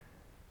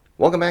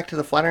Welcome back to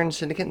the Flatiron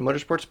Syndicate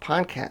Motorsports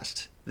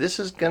Podcast. This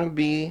is going to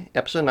be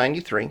episode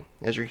 93,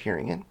 as you're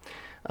hearing it.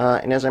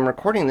 And as I'm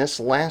recording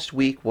this, last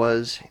week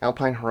was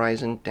Alpine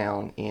Horizon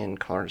down in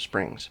Colorado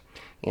Springs.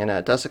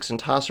 And Dussex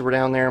and Tassa were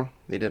down there.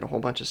 They did a whole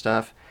bunch of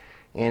stuff.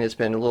 And it's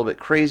been a little bit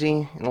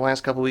crazy in the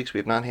last couple of weeks. We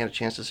have not had a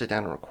chance to sit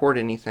down and record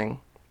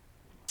anything.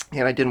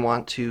 And I didn't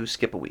want to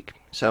skip a week.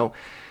 So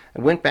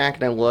I went back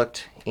and I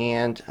looked,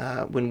 and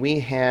when we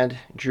had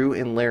Drew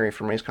and Larry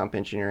from Race Comp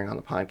Engineering on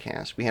the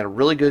podcast, we had a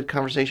really good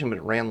conversation, but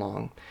it ran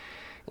long.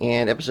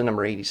 And episode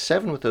number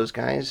 87 with those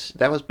guys,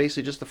 that was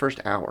basically just the first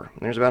hour.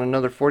 And there's about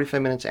another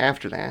 45 minutes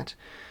after that,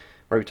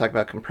 where we talk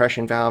about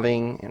compression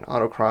valving and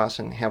autocross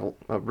and have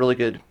a really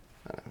good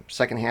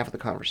second half of the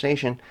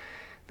conversation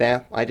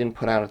that I didn't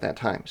put out at that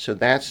time. So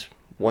that's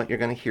what you're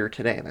going to hear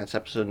today. That's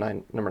episode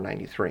number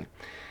 93.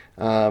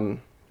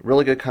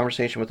 Really good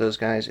conversation with those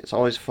guys. It's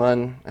always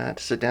fun to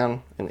sit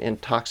down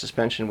and talk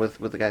suspension with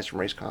the guys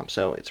from Race Comp.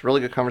 So it's a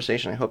really good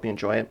conversation. I hope you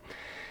enjoy it.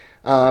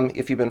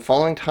 If you've been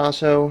following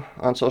Tasso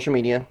on social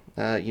media,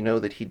 you know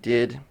that he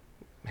did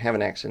have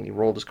an accident. He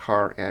rolled his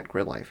car at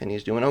Grid Life, and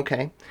he's doing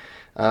okay.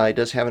 He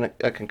does have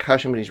a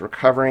concussion, but he's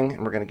recovering,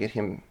 and we're going to get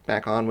him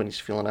back on when he's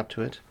feeling up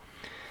to it.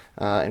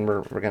 And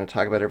we're going to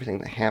talk about everything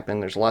that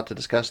happened. There's a lot to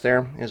discuss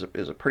there. It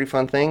was a pretty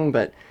fun thing,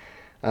 but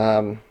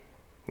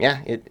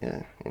yeah, it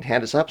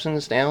had its ups and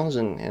its downs,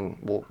 and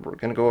we're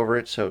going to go over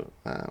it. So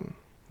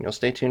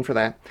stay tuned for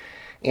that.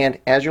 And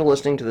as you're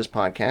listening to this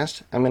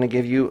podcast, I'm going to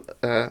give you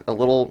a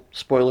little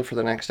spoiler for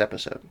the next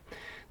episode.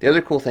 The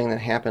other cool thing that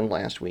happened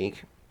last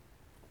week,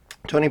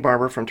 Tony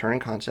Barber from Turning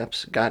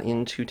Concepts got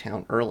into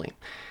town early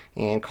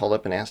and called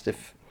up and asked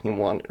if we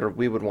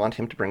would want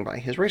him to bring by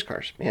his race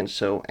cars. And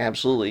so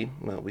absolutely,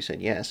 well, we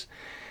said yes.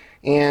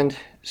 And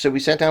so we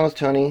sat down with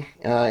Tony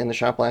in the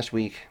shop last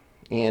week,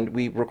 and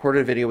we recorded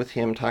a video with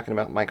him talking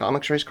about Mike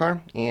Omick's race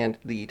car and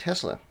the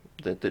Tesla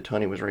that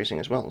Tony was racing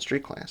as well in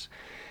street class.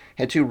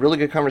 Had two really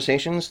good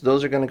conversations.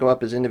 Those are going to go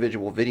up as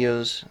individual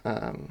videos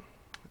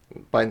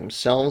by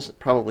themselves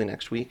probably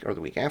next week or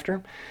the week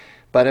after.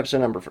 But episode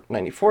number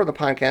 94 of the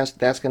podcast,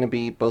 that's going to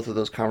be both of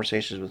those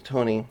conversations with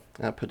Tony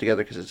put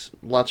together, because it's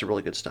lots of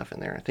really good stuff in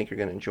there. I think you're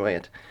going to enjoy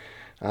it.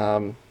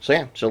 So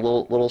a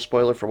little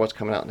spoiler for what's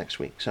coming out next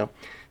week. So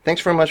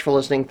thanks very much for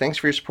listening. Thanks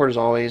for your support as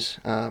always.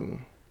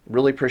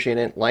 Really appreciate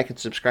it. Like and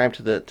subscribe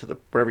to the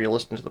wherever you're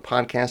listening to the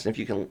podcast. And if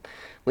you can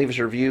leave us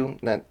a review,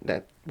 that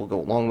will go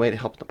a long way to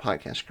help the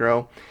podcast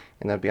grow,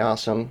 and that'd be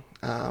awesome.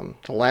 The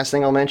last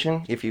thing I'll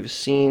mention, if you've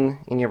seen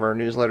any of our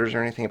newsletters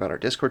or anything about our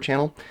Discord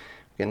channel,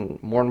 we're getting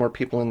more and more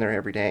people in there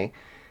every day.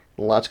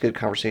 Lots of good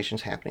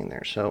conversations happening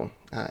there. So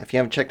if you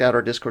haven't checked out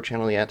our Discord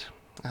channel yet,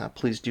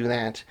 please do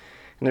that.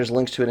 And there's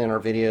links to it in our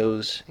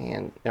videos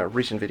and our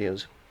recent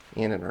videos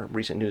and in our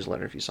recent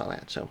newsletter if you saw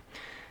that. So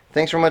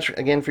thanks very much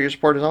again for your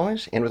support as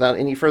always. And without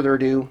any further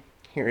ado,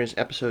 here is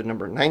episode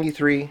number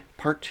 93,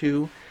 part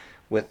 2,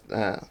 with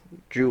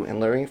Drew and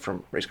Larry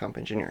from Race Comp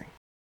Engineering.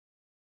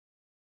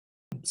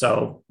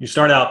 So you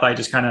start out by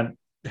just kind of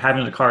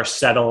having the car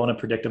settle in a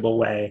predictable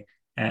way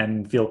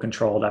and feel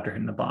controlled after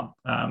hitting the bump.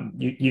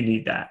 You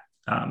need that.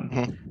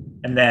 And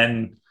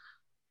then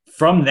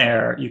from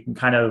there, you can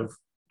kind of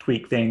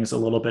tweak things a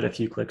little bit, a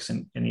few clicks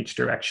in each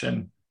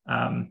direction.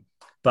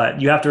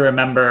 But you have to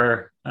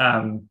remember,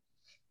 I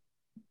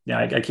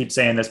keep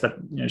saying this, but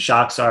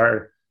shocks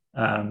are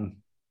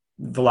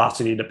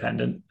velocity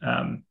dependent.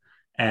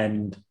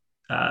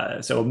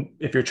 So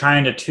if you're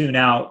trying to tune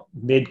out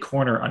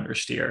mid-corner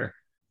understeer,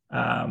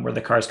 where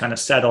the car's kind of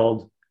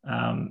settled,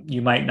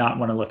 you might not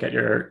want to look at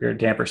your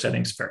damper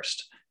settings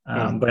first. But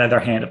on the other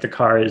hand, if the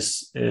car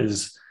is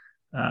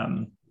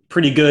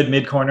pretty good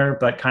mid-corner,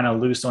 but kind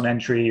of loose on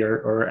entry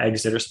or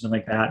exit or something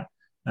like that,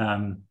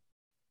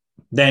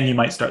 then you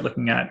might start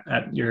looking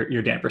at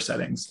your damper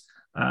settings.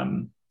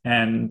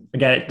 And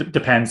again, it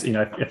depends,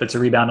 if it's a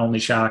rebound only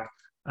shock,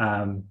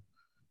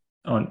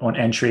 on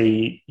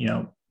entry,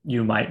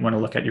 you might want to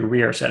look at your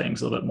rear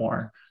settings a little bit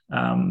more.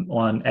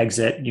 On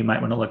exit, you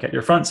might want to look at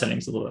your front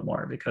settings a little bit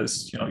more,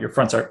 because your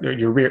fronts are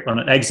your rear. On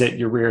an exit,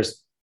 your rear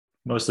is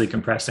mostly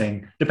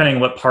compressing, depending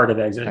on what part of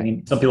exit. I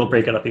mean, some people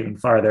break it up even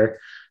farther,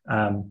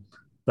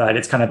 but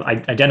it's kind of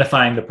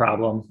identifying the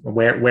problem,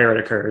 where it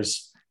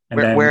occurs,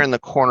 and where in the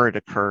corner it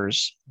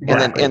occurs,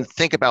 exactly. and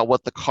think about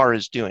what the car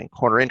is doing.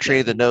 Corner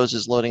entry, the nose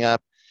is loading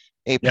up.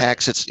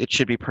 Apex, it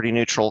should be pretty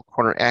neutral.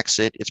 Corner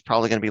exit, it's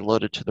probably going to be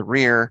loaded to the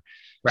rear.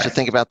 Right. So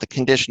think about the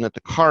condition that the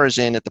car is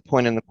in at the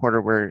point in the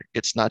corner where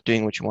it's not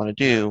doing what you want to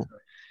do.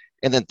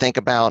 And then think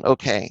about,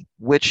 okay,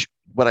 would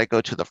I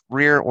go to the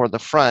rear or the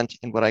front,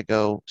 and would I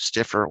go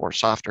stiffer or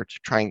softer to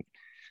try and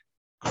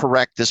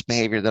correct this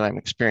behavior that I'm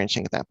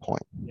experiencing at that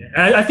point?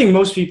 Yeah, I think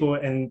most people,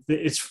 and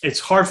it's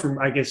hard for,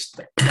 I guess,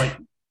 like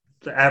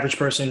the average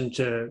person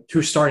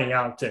who's starting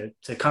out to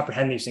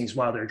comprehend these things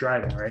while they're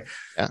driving, right?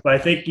 Yeah. But I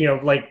think,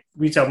 like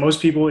we tell most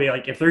people,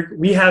 like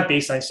we have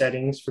baseline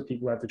settings for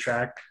people at the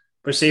track.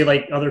 But say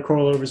like other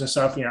coilovers and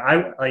stuff,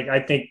 I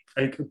think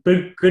a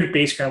good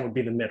base ground would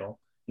be the middle.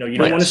 You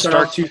don't want to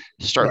start off too.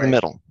 Start in the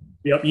middle.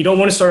 Yep. You don't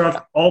want to start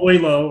off all the way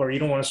low, or you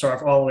don't want to start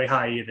off all the way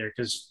high either,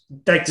 because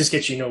that just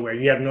gets you nowhere.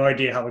 You have no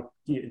idea how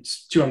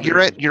it's too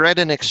unpredictable. You're at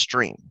an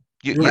extreme.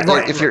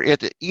 If you're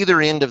at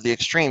either end of the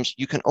extremes,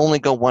 you can only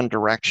go one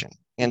direction,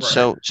 and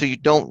Right. so you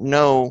don't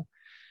know.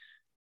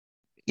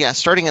 Yeah,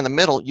 starting in the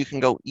middle, you can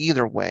go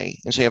either way,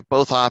 and so you have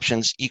both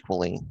options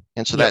equally,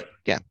 and so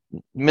Yep.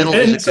 middle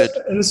is a And,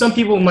 good. and some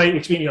people might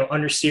experience,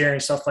 understeer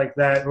and stuff like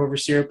that,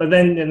 oversteer. But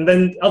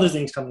then other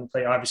things come into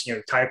play. Obviously,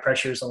 tire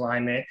pressures,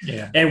 alignment,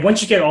 Yeah. and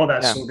once you get all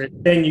that Yeah.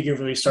 sorted, then you can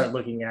really start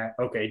looking at,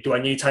 okay, do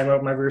I need to tighten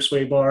up my rear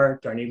sway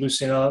bar? Do I need to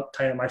loosen up,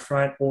 tighten up my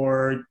front,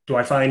 or do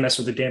I finally mess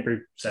with the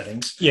damper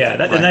settings? Yeah,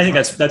 and I think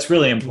that's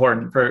really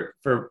important for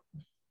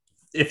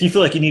if you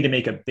feel like you need to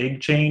make a big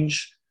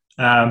change.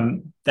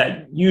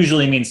 That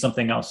usually means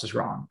something else is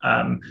wrong,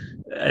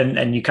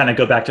 and you kind of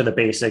go back to the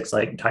basics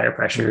like tire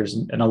pressures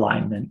and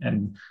alignment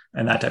and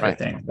that type of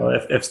thing. So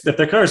if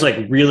the car is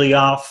like really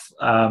off,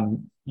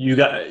 you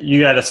got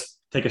to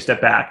take a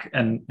step back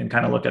and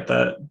kind of look at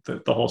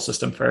the whole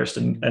system first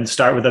and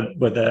start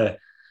with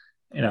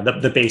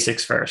the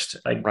basics first,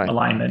 like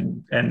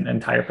alignment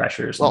and tire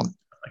pressures. Well,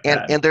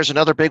 and there's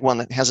another big one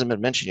that hasn't been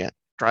mentioned yet: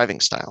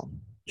 driving style.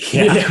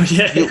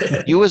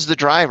 Yeah. You as the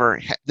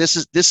driver, this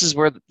is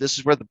where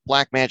the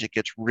black magic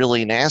gets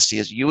really nasty.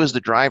 Is you as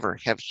the driver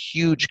have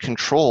huge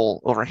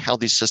control over how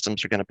these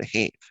systems are going to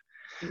behave.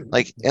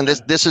 Like, and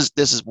this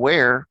is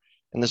where,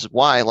 and this is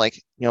why,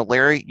 like,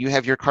 Larry, you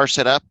have your car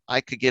set up. I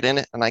could get in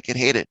it and I could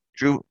hate it.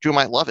 Drew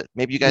might love it.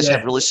 Maybe you guys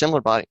have really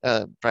similar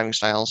driving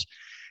styles,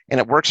 and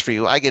it works for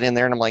you. I get in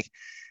there and I'm like,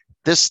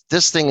 this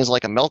thing is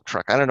like a milk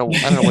truck. I don't know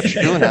what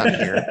you're doing out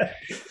here.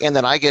 And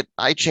then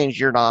I change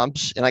your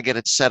knobs and I get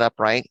it set up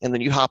right. And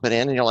then you hop it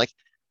in and you're like,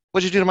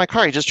 what'd you do to my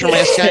car? You just turned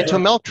my STI into a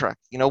milk truck.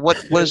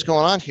 What is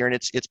going on here? And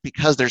it's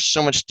because there's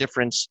so much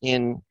difference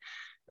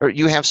or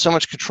you have so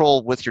much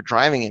control with your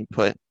driving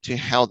input to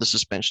how the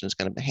suspension is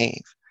going to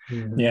behave.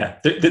 Yeah,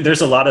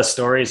 there's a lot of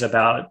stories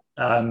about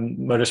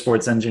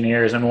motorsports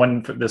engineers, and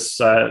one for this,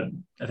 I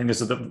think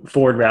this is the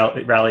Ford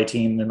rally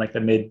team in like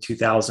the mid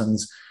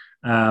 2000s.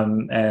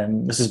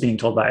 And this is being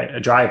told by a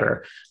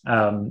driver.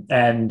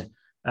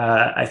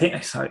 I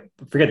think, I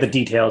forget the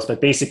details, but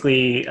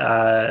basically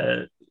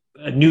a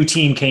new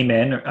team came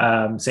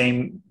in,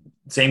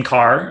 same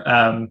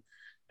car,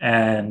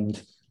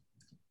 and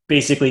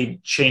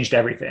basically changed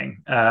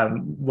everything.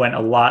 Went a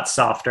lot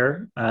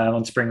softer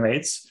on spring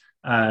rates,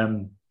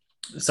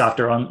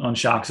 softer on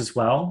shocks as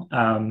well.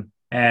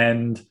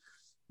 And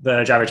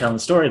the driver telling the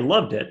story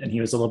loved it, and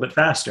he was a little bit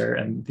faster,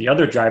 and the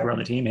other driver on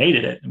the team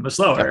hated it and was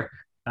slower.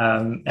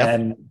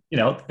 And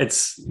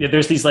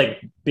there's these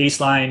like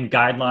baseline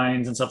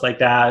guidelines and stuff like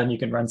that, and you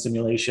can run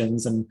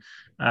simulations and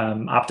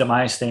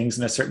optimize things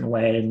in a certain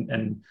way,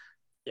 and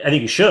I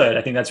think you should.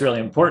 I think that's really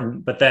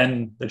important, but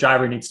then the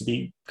driver needs to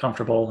be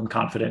comfortable and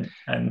confident,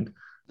 and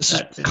this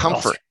is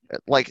comfort.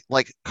 Like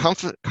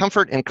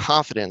comfort and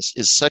confidence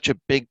is such a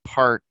big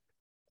part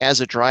as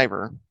a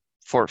driver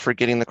for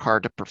getting the car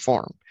to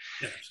perform.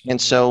 And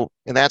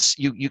that's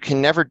you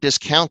can never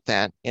discount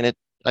that. And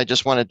I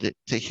just wanted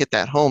to hit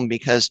that home,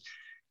 because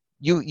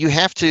you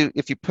have to,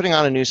 if you're putting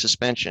on a new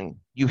suspension,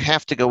 you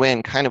have to go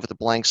in kind of with a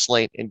blank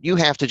slate, and you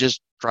have to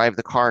just drive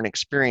the car and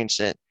experience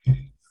it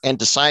and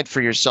decide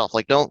for yourself.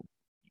 Like,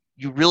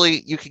 you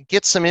can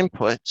get some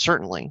input,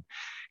 certainly.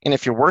 And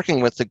if you're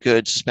working with a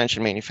good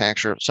suspension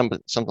manufacturer,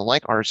 something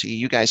like RC,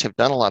 you guys have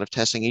done a lot of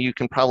testing, and you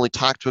can probably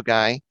talk to a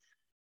guy,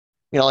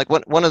 like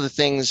one of the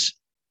things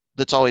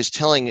that's always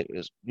telling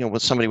is,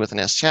 with somebody with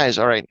an STI is,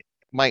 all right,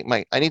 I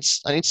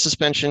need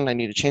suspension. I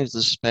need to change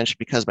the suspension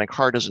because my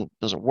car doesn't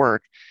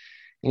work.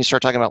 And you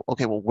start talking about,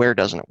 okay, well, where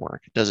doesn't it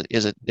work?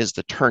 Is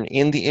the turn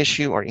in the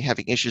issue? Are you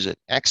having issues at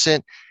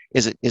exit?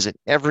 Is it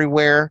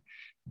everywhere?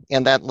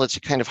 And that lets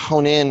you kind of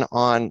hone in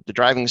on the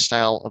driving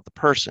style of the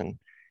person.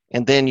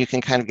 And then you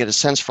can kind of get a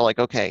sense for like,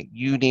 okay,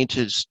 you need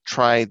to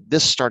try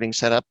this starting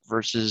setup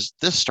versus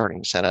this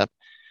starting setup,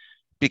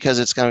 because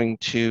it's going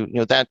to,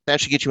 that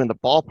should get you in the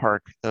ballpark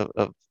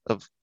of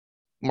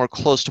more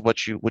close to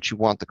what you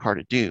want the car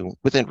to do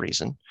within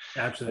reason.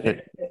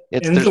 Absolutely.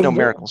 There's no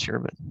miracles here,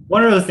 but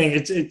one other thing,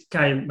 it's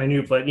kind of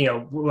minute, but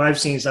what I've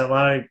seen is that a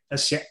lot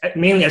of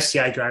mainly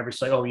STI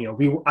drivers like,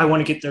 I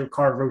want to get their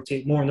car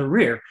rotate more in the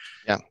rear.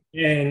 Yeah.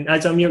 And I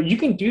tell them, you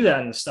can do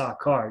that in the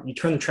stock car. You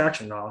turn the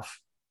traction off,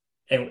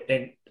 and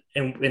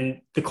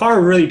the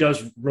car really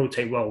does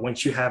rotate well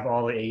once you have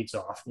all the aids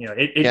off.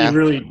 It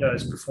really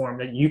does perform.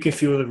 That you can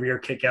feel the rear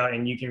kick out,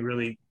 and you can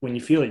really, when you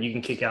feel it, you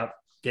can kick out,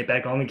 get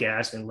back on the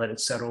gas, and let it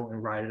settle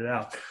and ride it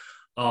out.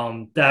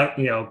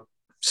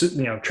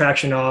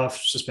 Traction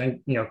off,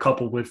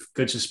 coupled with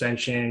good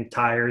suspension,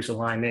 tires,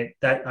 alignment.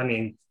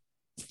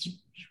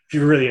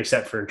 You're really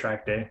set for a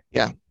track day.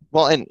 Yeah.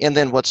 Well, and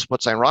then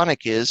what's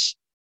ironic is,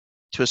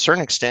 to a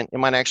certain extent, it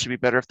might actually be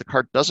better if the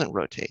car doesn't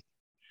rotate.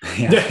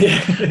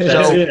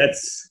 Yeah.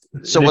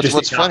 So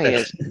what's funny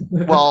is,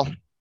 well,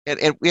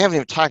 and we haven't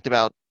even talked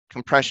about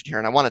compression here,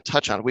 and I want to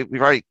touch on it.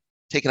 We've already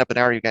taken up an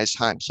hour of you guys'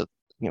 time, so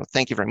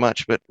thank you very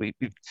much. But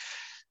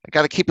I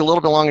got to keep you a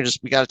little bit longer.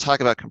 We got to talk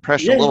about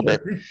compression a little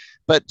bit.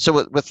 But so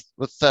with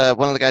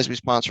one of the guys we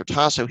sponsor,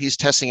 Tasso, he's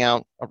testing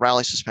out a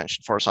rally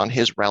suspension for us on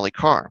his rally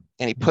car,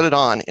 and he put it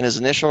on, and his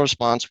initial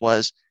response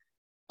was,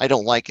 "I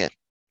don't like it."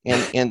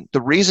 And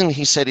the reason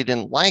he said he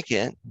didn't like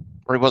it,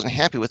 or he wasn't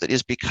happy with it,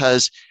 is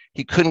because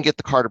he couldn't get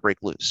the car to break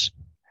loose.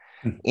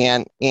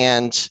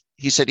 And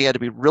he said he had to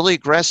be really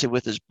aggressive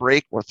with his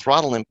brake or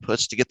throttle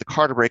inputs to get the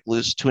car to break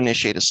loose to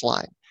initiate a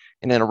slide.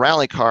 And in a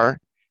rally car,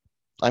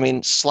 I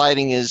mean,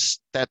 sliding is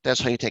that's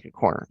how you take a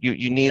corner.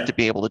 You need to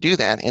be able to do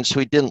that. And so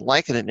he didn't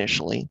like it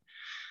initially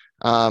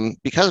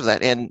because of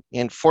that.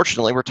 And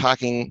fortunately, we're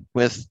talking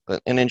with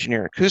an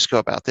engineer at Cusco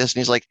about this, and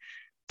he's like,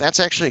 that's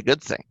actually a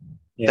good thing.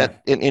 Yeah.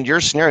 That in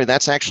your scenario,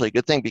 that's actually a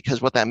good thing,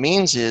 because what that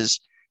means is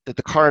that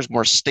the car is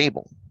more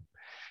stable.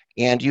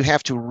 And you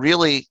have to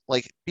really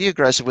be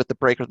aggressive with the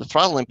brake or the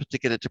throttle input to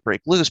get it to break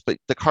loose, but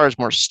the car is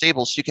more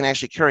stable, so you can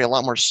actually carry a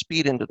lot more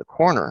speed into the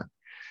corner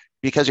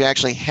because you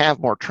actually have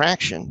more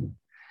traction.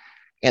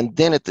 And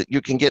then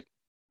you can get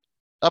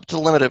up to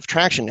the limit of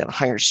traction at a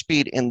higher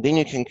speed, and then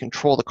you can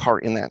control the car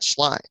in that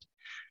slide.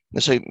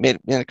 And so he made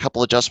a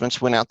couple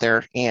adjustments, went out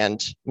there and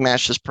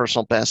matched his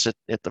personal best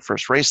at the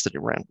first race that he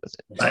ran with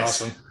it.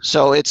 That's awesome.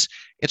 So it's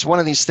one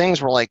of these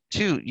things where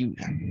even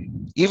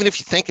if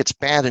you think it's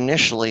bad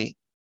initially,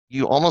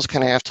 you almost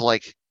kind of have to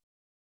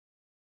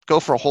go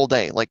for a whole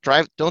day.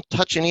 Drive, don't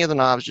touch any of the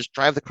knobs, just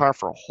drive the car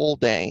for a whole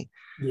day.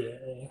 Yeah.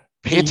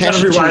 Pay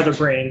attention to rewire the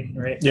brain,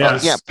 right?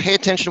 Yeah. Pay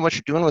attention to what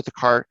you're doing with the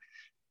car.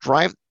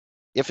 Drive.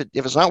 If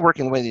it's not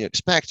working the way that you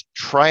expect,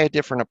 try a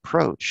different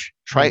approach.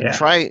 Try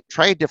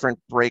a different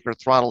brake or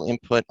throttle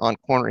input on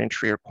corner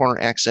entry or corner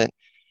exit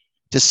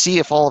to see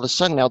if all of a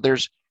sudden now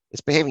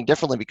it's behaving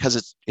differently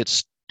because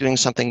it's doing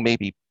something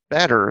maybe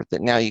better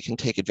that now you can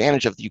take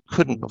advantage of that you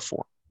couldn't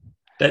before.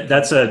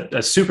 That's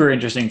a super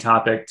interesting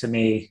topic to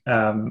me,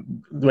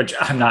 which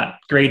I'm not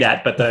great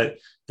at, but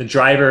the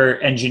driver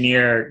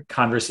engineer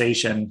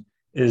conversation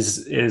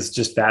is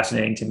just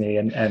fascinating to me,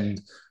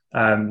 and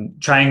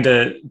trying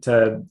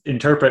to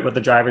interpret what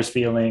the driver's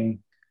feeling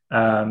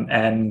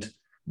and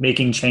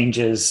making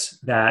changes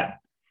that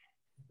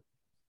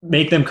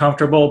make them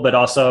comfortable, but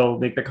also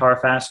make the car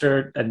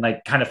faster, and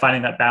kind of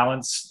finding that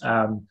balance.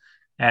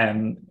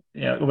 And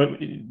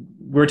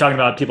we're talking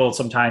about people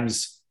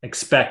sometimes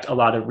expect a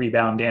lot of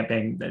rebound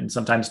damping and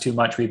sometimes too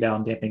much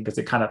rebound damping because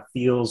it kind of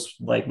feels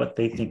like what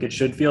they think it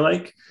should feel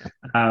like.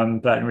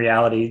 But in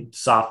reality,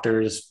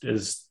 softer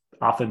is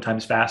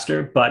oftentimes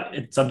faster, but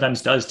it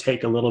sometimes does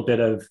take a little bit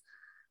of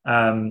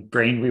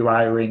brain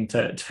rewiring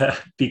to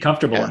be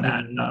comfortable in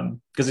that.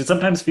 Because it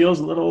sometimes feels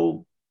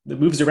it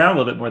moves around a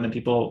little bit more than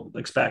people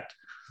expect.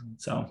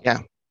 So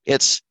yeah,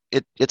 it's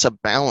a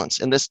balance.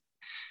 And this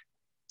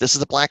is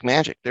the black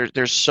magic.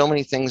 There's so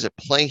many things at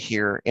play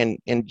here, and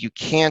you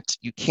can't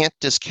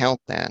discount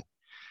that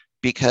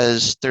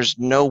because there's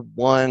no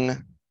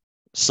one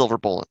silver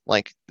bullet.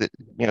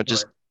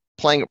 Just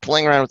playing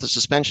around with the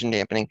suspension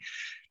dampening.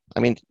 I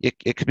mean,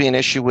 it could be an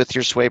issue with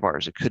your sway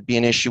bars. It could be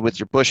an issue with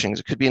your bushings.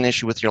 It could be an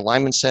issue with your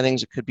alignment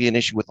settings. It could be an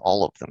issue with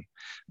all of them,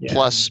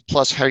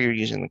 plus how you're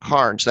using the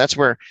car. And so that's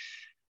where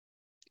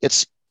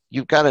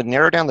you've got to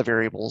narrow down the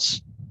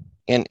variables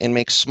and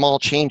make small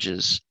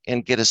changes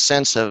and get a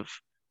sense of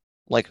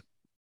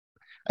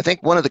I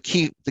think one of the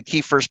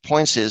key first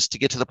points is to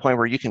get to the point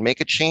where you can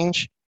make a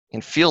change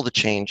and feel the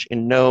change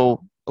and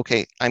know,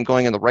 okay, I'm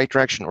going in the right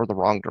direction or the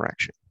wrong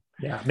direction.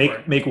 Yeah,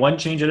 make one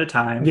change at a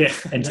time.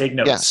 And take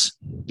notes.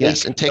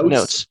 Yes, and take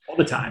notes all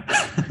the time.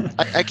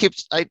 I keep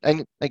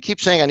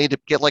saying I need to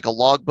get a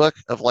logbook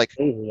of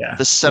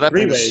the setup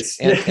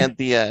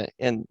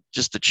and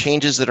just the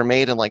changes that are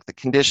made and the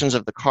conditions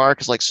of the car,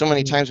 because so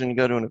many times when you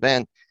go to an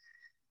event,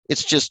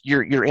 it's just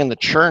you're in the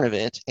churn of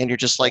it and you're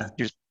just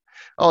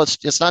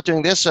it's not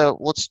doing this, so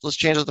let's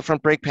change out the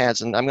front brake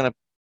pads, and I'm going to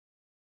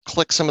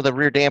click some of the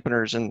rear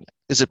dampeners, and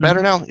is it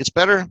better now? It's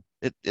better.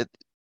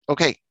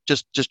 Okay,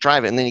 just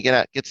drive it, and then you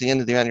get to the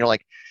end of the event, and you're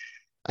like,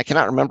 I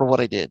cannot remember what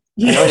I did.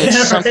 I know I did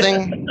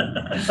something.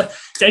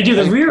 Did I do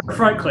the rear or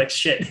front click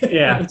shit?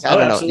 Yeah, I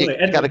don't know.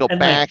 You got to go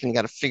back and you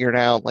got to figure it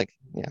out.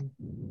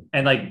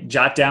 And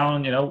jot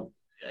down,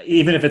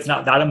 even if it's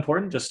not that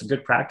important, just a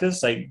good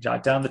practice,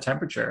 jot down the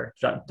temperature,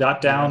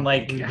 jot down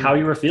how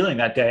you were feeling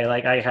that day.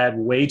 I had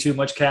way too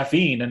much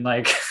caffeine and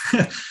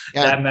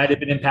that might have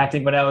been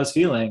impacting what I was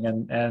feeling,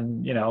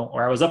 and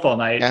or I was up all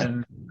night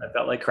and I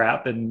felt like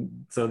crap.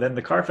 And so then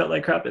the car felt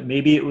like crap, and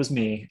maybe it was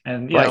me.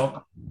 And,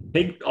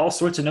 take all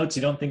sorts of notes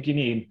you don't think you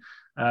need.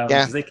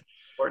 Because they can be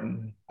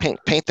important.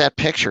 Paint that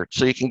picture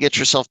so you can get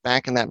yourself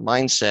back in that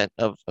mindset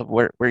of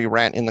where you were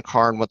at in the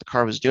car and what the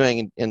car was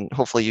doing. And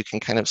hopefully you can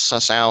kind of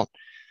suss out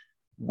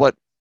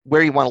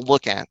where you want to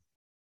look at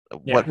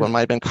what might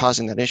have been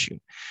causing that issue.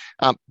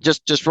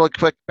 Just really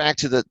quick, back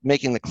to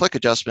making the click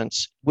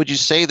adjustments. Would you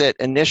say that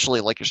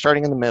initially, you're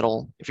starting in the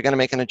middle, if you're going to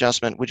make an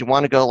adjustment, would you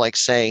want to go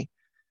say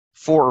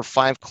 4 or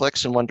 5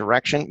 clicks in one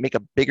direction, make a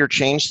bigger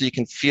change so you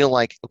can feel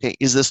okay,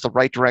 is this the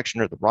right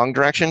direction or the wrong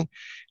direction?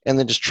 And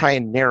then just try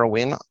and narrow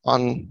in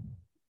on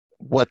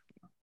what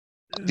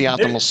the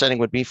optimal setting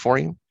would be for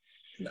you?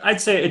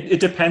 I'd say it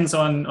depends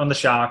on the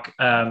shock.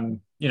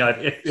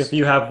 If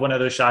you have one of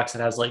those shocks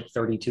that has like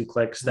 32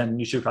 clicks, then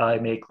you should probably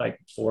make like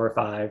 4 or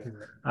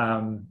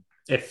 5.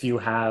 If you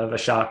have a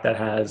shock that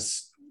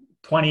has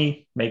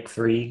 20, make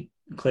 3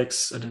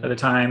 clicks at a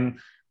time.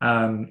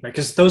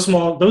 Because those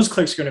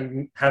clicks are going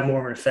to have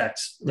more of an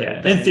effect.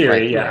 Yeah, in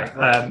theory,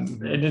 yeah.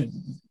 It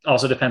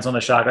also depends on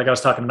the shock. Like I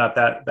was talking about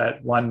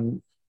that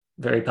one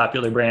very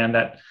popular brand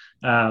that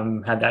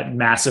had that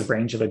massive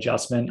range of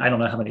adjustment. I don't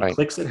know how many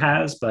clicks it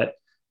has, but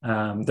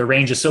the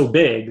range is so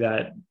big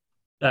that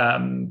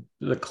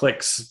the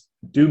clicks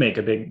do make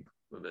a big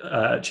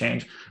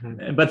change.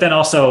 But then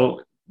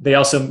they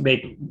also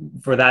make,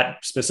 for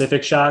that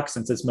specific shock,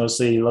 since it's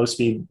mostly low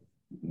speed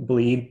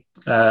bleed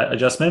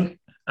adjustment,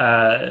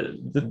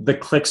 the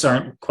clicks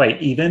aren't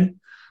quite even.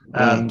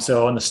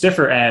 So on the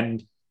stiffer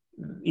end,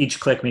 each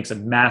click makes a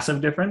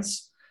massive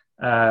difference.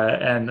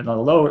 And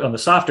on the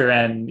softer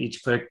end,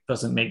 each click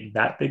doesn't make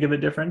that big of a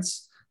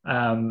difference.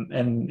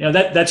 And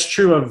that's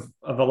true of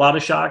a lot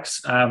of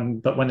shocks.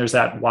 But when there's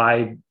that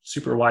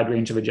super wide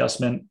range of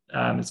adjustment,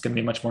 it's going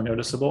to be much more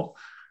noticeable.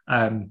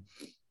 And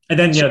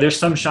then, there's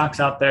some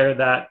shocks out there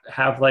that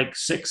have like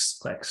 6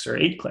 clicks or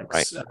 8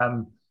 clicks.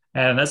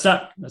 And that's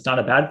not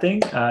a bad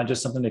thing.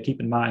 Just something to keep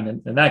in mind.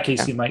 And in that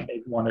case, you might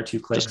make 1 or 2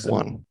 clicks. Just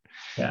one.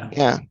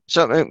 Yeah.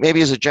 So maybe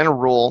as a general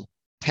rule,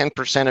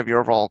 10% of your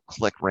overall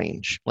click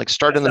range. Like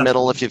start in the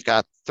middle. If you've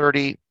got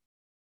 30,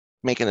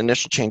 make an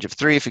initial change of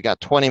 3. If you've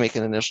got 20, make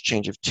an initial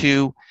change of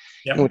 2.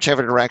 In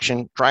whichever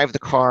direction. Drive the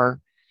car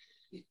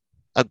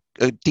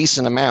a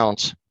decent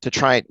amount to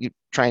try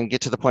and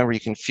get to the point where you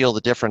can feel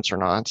the difference or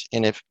not.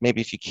 And if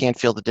you can't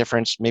feel the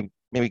difference,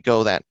 maybe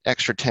go that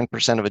extra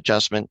 10% of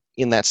adjustment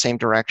in that same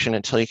direction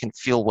until you can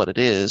feel what it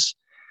is.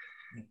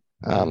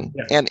 And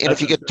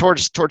if you get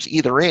towards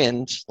either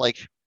end,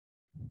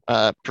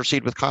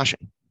 proceed with caution.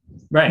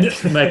 Right.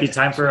 It might be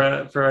time for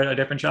a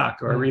different shock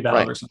or a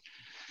rebound or something.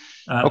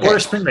 Or a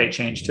spring rate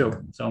change too.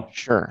 So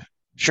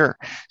Sure.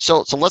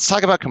 So let's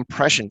talk about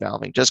compression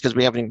valving, just because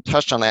we haven't even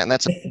touched on that, and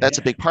that's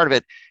a big part of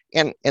it.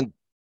 And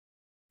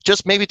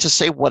just maybe to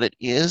say what it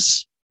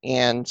is,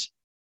 and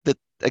that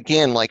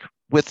again, like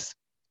with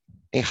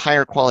a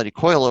higher quality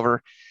coilover,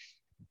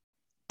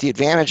 the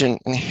advantage in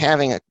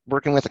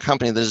working with a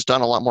company that has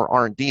done a lot more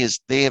R&D is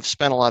they have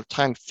spent a lot of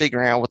time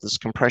figuring out what this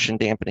compression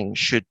dampening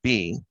should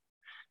be,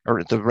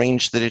 or the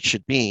range that it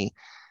should be.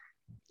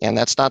 And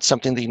that's not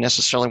something that you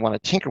necessarily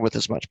want to tinker with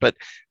as much, but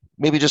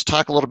maybe just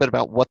talk a little bit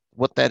about what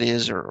that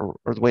is, or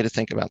the way to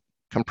think about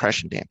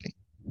compression damping.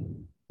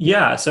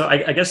 Yeah, so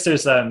I guess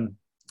there's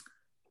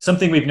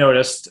something we've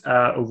noticed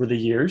over the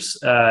years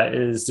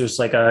is there's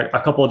like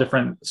a couple of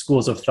different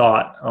schools of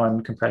thought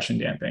on compression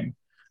damping,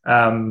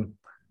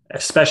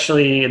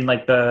 especially in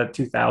like the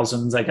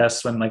 2000s, I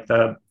guess, when like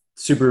the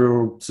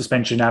Subaru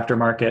suspension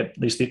aftermarket, at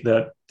least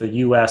the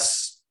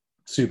US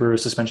Subaru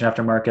suspension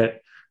aftermarket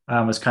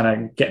was kind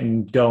of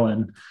getting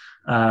going.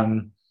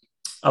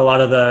 A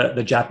lot of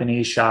the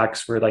Japanese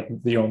shocks were like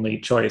the only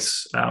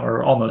choice,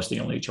 or almost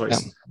the only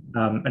choice.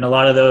 And a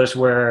lot of those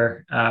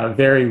were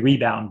very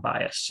rebound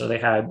biased. So they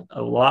had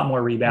a lot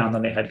more rebound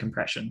than they had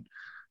compression.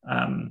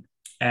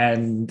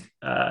 And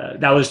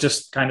that was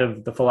just kind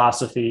of the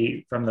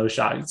philosophy from those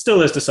shocks. It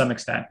still is to some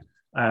extent.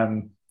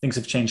 Things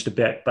have changed a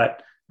bit,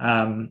 but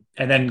and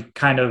then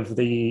kind of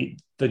the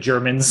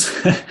Germans,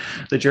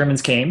 the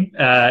Germans came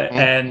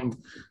and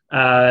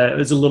it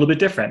was a little bit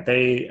different.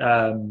 They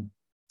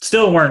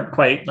still weren't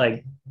quite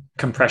like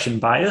compression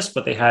biased,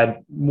 but they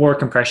had more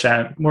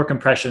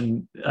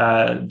compression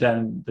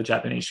than the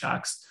Japanese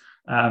shocks.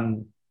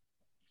 And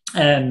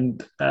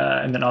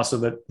then also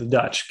the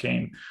Dutch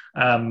came.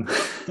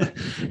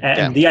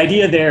 The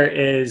idea there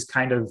is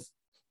kind of,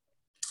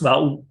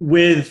 well,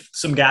 with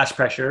some gas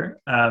pressure,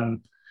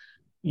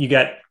 you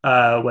get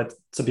what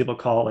some people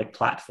call like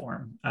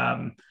platform.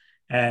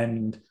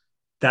 And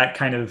that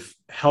kind of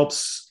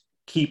helps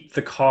keep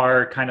the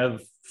car kind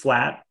of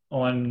flat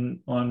in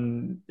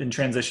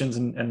transitions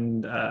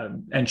and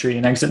entry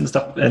and exit and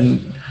stuff,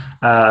 and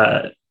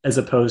as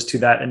opposed to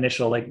that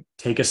initial like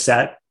take a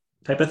set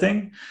type of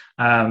thing,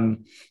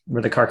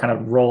 where the car kind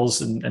of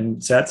rolls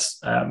and sets.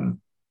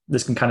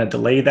 This can kind of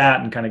delay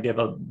that and kind of give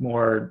a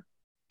more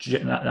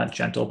not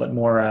gentle, but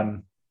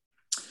more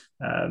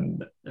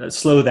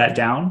slow that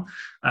down,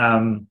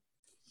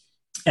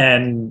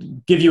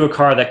 and give you a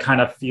car that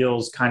kind of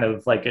feels kind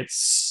of like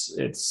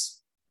it's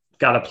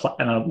got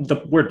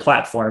the word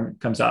platform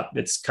comes up.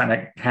 It's kind of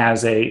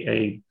has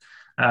a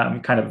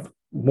kind of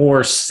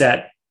more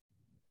set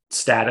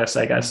status,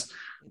 I guess.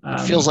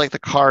 It feels like the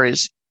car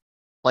is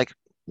like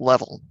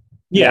level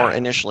more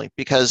initially,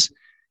 because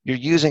you're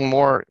using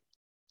more.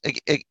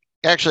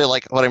 Actually,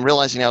 like what I'm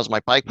realizing now is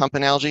my bike pump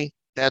analogy.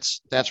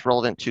 That's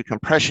relevant to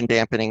compression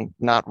dampening,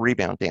 not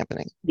rebound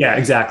dampening. Yeah,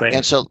 exactly.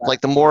 And so,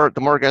 like the more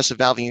aggressive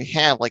valving you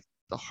have, like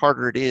the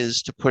harder it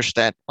is to push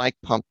that bike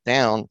pump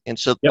down. And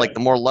so, like the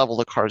more level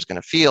the car is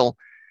going to feel.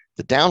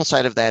 The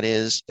downside of that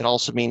is it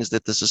also means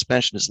that the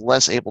suspension is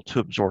less able to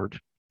absorb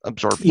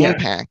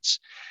impacts.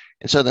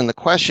 And so then the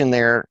question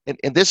there,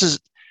 and this is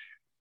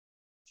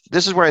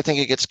this is where I think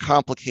it gets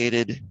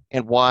complicated,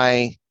 and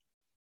why,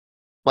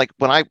 like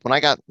when I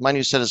got my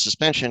new set of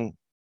suspension,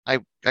 I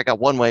got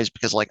one ways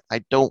because like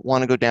I don't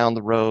want to go down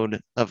the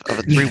road of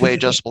a three-way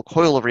adjustable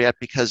coilover yet,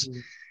 because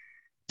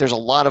there's a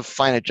lot of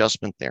fine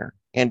adjustment there,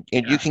 and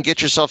you can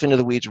get yourself into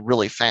the weeds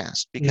really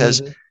fast,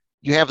 because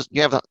you have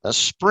a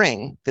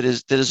spring that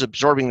is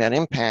absorbing that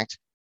impact.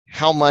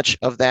 How much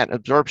of that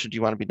absorption do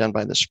you want to be done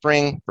by the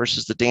spring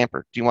versus the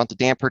damper? Do you want the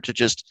damper to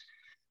just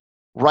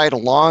ride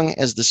along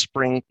as the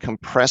spring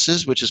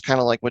compresses, which is kind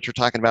of like what you're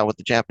talking about with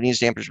the Japanese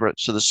dampers, where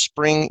so the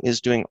spring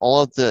is doing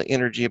all of the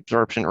energy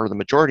absorption, or the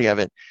majority of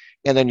it,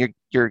 and then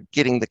you're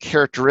getting the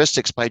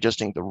characteristics by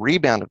adjusting the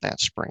rebound of that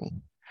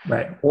spring?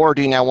 Right. Or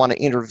do you now want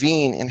to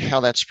intervene in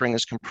how that spring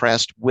is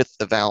compressed with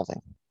the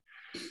valving?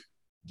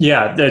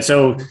 Yeah.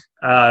 So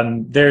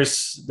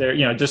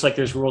just like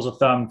there's rules of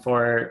thumb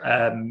for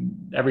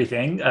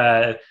everything.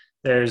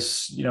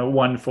 There's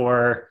one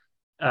for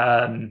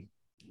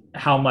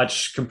how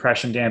much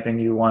compression damping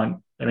you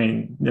want. I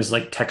mean, there's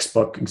like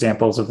textbook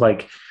examples of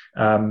like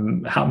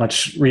how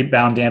much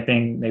rebound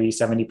damping, maybe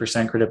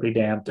 70% critically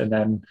damped, and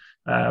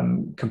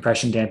then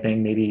compression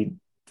damping, maybe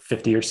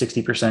 50 or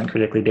 60%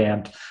 critically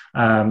damped.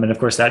 And of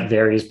course that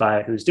varies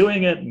by who's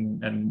doing it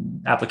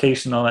and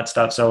application, all that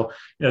stuff. So,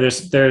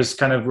 there's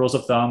kind of rules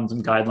of thumbs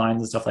and guidelines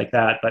and stuff like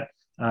that, but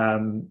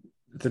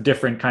the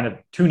different kind of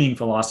tuning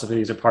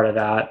philosophies are part of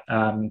that.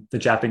 The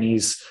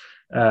Japanese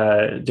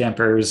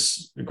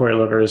dampers,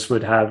 coilovers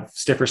would have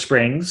stiffer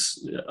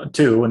springs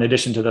too, in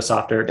addition to the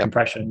softer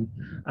compression,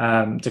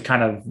 to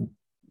kind of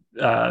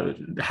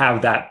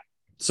have that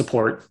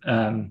support.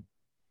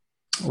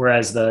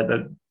 Whereas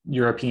the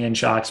European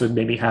shocks would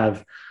maybe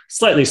have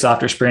slightly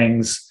softer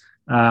springs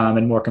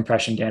and more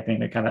compression damping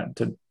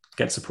to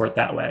get support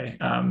that way.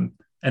 And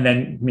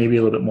then maybe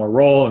a little bit more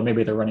roll, or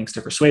maybe they're running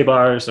stiffer sway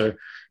bars, or,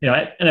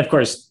 and of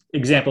course,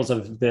 examples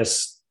of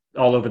this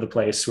all over the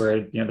place where,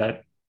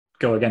 that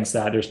go against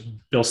that. There's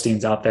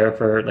Bilsteins out there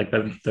for like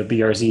the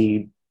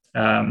BRZ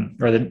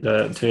or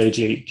the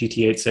Toyota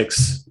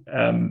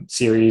GT86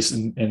 series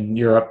in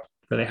Europe,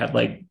 where they had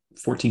like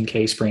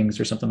 14K springs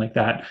or something like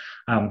that.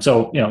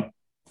 So,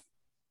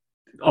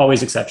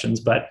 always exceptions,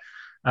 but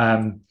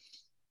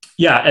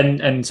yeah.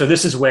 And so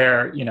this is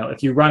where,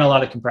 if you run a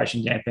lot of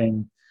compression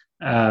damping,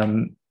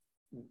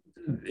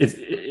 it's,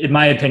 in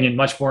my opinion,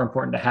 much more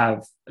important to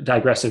have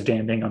digressive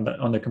damping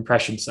on the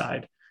compression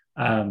side.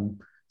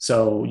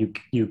 So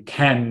you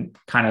can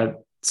kind of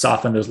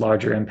soften those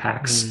larger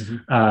impacts.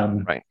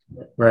 Right.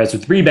 Whereas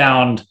with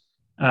rebound,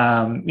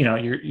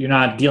 you're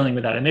not dealing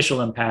with that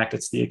initial impact.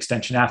 It's the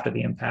extension after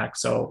the impact.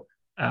 So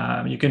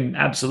you can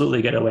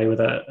absolutely get away with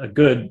a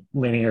good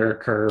linear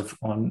curve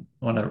on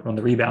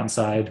the rebound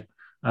side.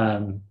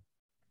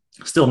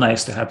 Still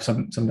nice to have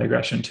some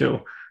digression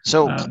too.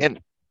 So, and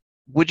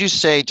would you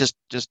say, just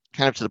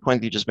kind of to the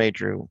point that you just made,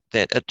 Drew,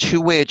 that a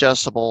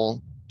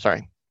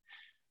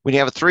when you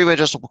have a three-way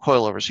adjustable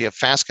coilover, so you have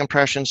fast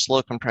compression,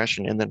 slow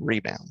compression, and then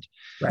rebound.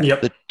 Right.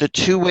 Yep. The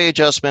two-way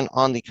adjustment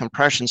on the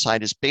compression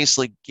side is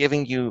basically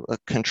giving you a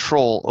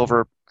control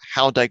over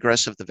how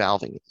digressive the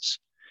valving is,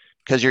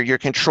 because you're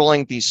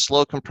controlling the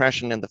slow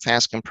compression and the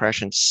fast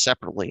compression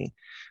separately,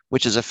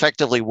 which is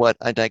effectively what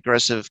a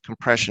digressive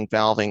compression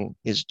valving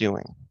is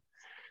doing.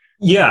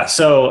 Yeah.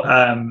 So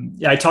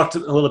I talked a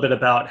little bit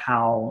about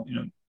how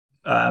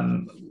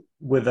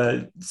with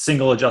a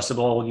single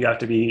adjustable,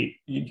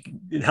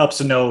 it helps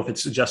to know if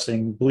it's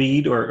adjusting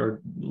bleed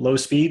or low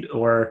speed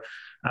or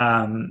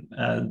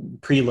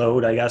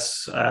preload, I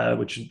guess,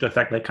 which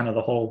affect like kind of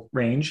the whole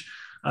range.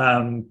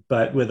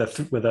 But with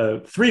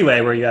a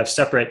three-way where you have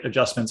separate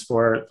adjustments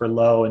for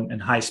low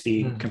and high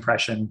speed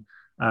compression,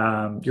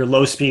 your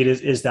low speed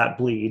is that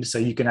bleed. So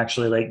you can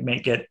actually like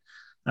make it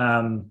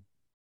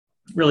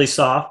really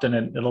soft,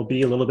 and it'll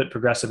be a little bit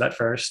progressive at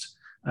first.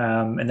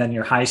 And then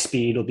your high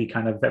speed will be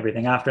kind of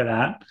everything after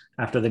that,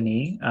 after the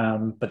knee.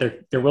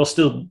 But there will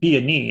still be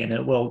a knee, and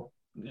it will,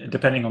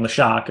 depending on the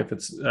shock, if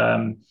it's,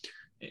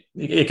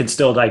 it can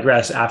still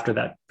digress after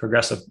that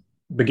progressive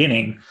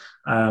beginning.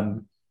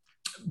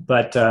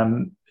 But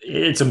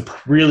it's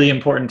really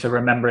important to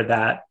remember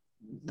that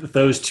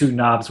those two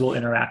knobs will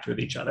interact with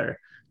each other.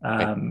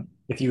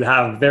 If you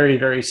have very,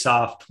 very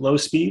soft low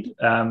speed,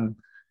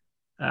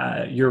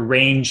 your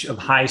range of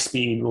high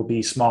speed will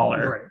be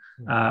smaller.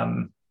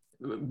 Right.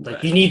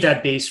 Like you need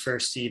that base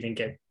first to even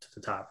get to the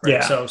top, right?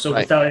 Yeah. So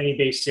without any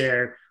base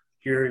there,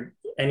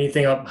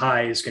 anything up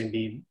high is going to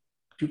be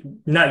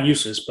not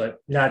useless, but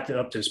not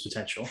up to its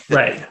potential.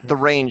 Right. The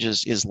range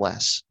is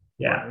less.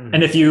 Yeah.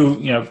 And if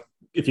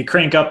you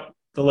crank up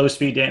the low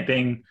speed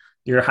damping,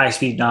 your high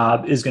speed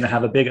knob is going to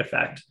have a big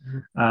effect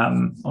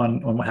on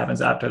what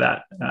happens after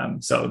that.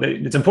 So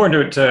it's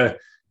important to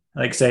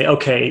like say,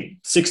 okay,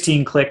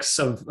 16 clicks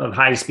of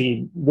high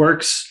speed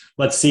works.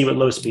 Let's see what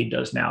low speed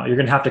does now. You're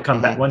going to have to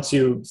come back. Once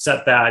you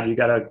set that, you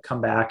got to come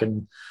back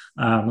and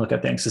look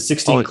at things. So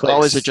 16 clicks.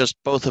 Always adjust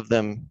both of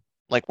them.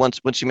 Like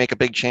once you make a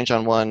big change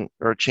on one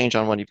or a change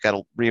on one, you've got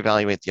to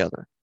reevaluate the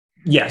other.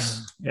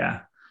 Yes. Yeah.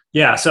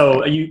 Yeah.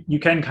 So you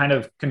can kind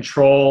of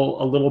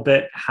control a little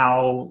bit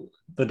how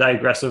the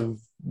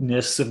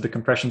digressiveness of the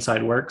compression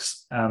side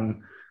works,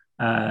 and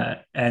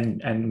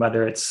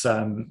whether it's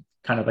kind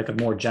of like a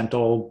more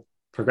gentle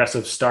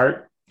progressive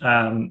start,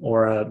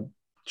 or a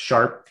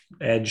sharp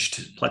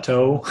edged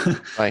plateau,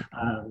 Right.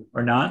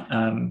 or not.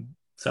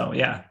 So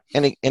yeah.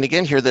 And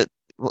again here that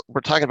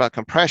we're talking about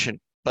compression,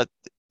 but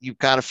you've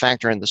got to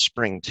factor in the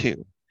spring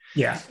too.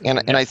 Yeah.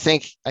 And I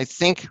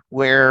think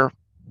where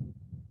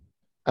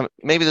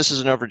maybe this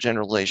is an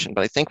overgeneralization,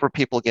 but I think where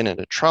people get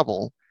into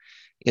trouble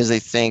is they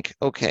think,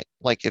 okay,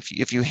 like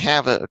if you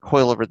have a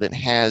coilover that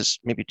has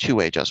maybe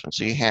two-way adjustments,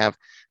 so you have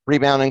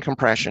rebound and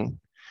compression,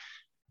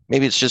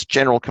 maybe it's just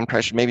general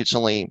compression, maybe it's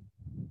only,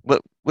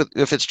 but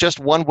if it's just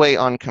one way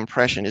on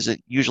compression, is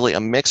it usually a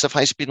mix of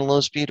high speed and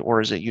low speed,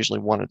 or is it usually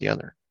one or the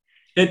other?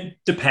 It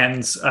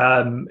depends.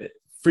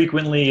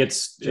 Frequently,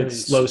 it's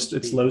low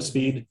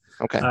speed.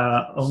 Okay.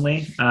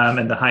 Only,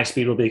 and the high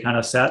speed will be kind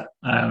of set,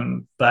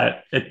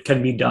 but it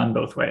can be done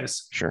both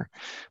ways. Sure,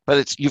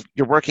 but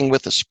you're working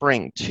with the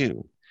spring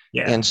too.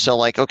 Yeah. And so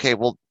like, okay,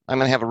 well, I'm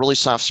going to have a really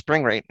soft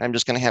spring rate. I'm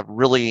just going to have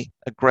really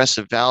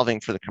aggressive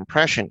valving for the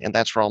compression, and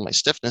that's where all my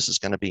stiffness is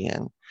going to be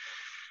in.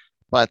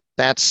 But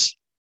that's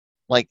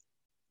like,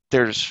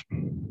 there's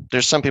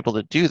some people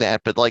that do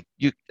that, but like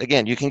you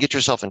can get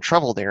yourself in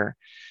trouble there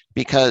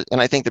because,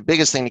 and I think the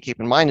biggest thing to keep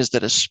in mind is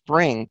that a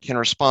spring can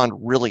respond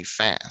really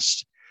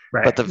fast,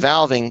 right, but the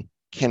valving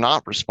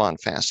cannot respond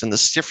fast. And the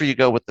stiffer you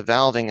go with the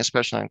valving,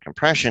 especially on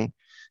compression,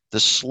 the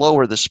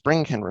slower the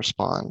spring can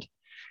respond.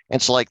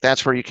 And so like,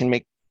 that's where you can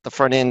make the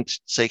front end,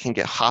 say, can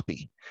get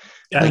hoppy.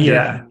 Like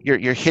yeah.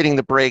 You're hitting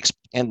the brakes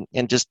and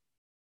just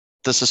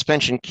the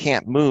suspension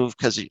can't move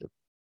because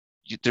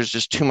there's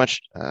just too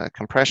much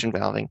compression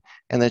valving,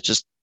 and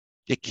the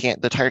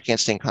tire can't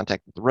stay in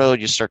contact with the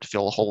road. You start to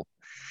feel a whole,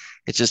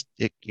 it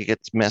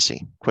gets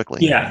messy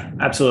quickly. Yeah,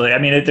 absolutely. I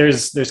mean,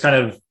 there's kind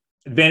of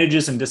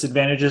advantages and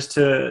disadvantages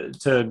to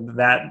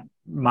that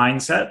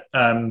mindset.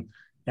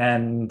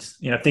 And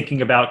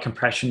thinking about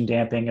compression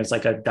damping as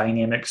like a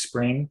dynamic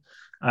spring,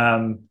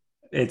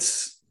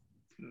 it's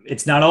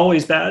not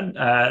always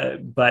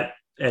bad, but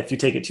if you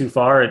take it too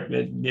far,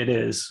 it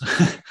is.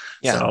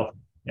 Yeah. So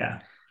yeah.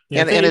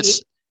 And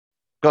it's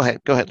go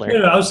ahead,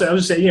 Larry. I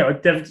was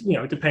saying,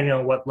 depending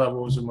on what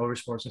levels of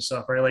motorsports and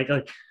stuff, right?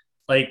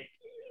 Like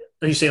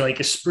you say, like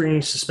a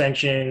spring,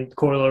 suspension,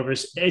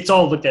 coilovers, it's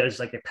all looked at as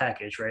like a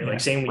package, right? Yeah. Like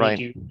same when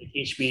you do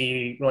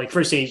HB, like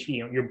first stage,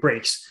 your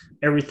brakes,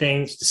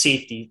 everything's the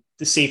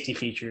safety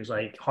features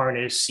like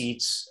harness,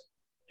 seats,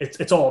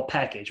 it's all a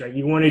package, right?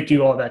 You want to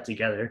do all that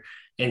together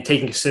and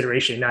take in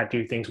consideration, not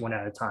do things one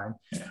at a time.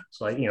 Yeah.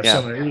 So like,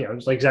 similar,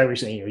 it's like exactly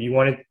saying, you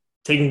want to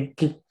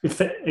take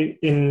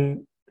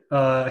in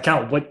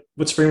account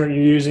what spring rate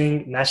you're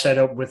using, match that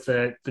up with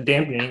the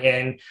dampening,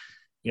 and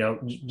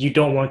you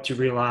don't want to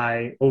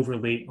rely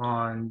overly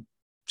on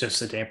just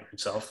the damper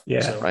itself. Yeah,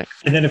 so, right.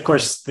 And then of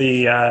course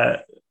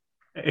the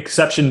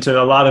exception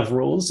to a lot of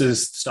rules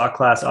is stock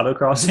class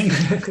autocrossing,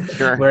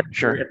 where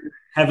you're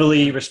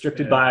heavily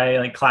restricted by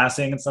like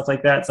classing and stuff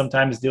like that.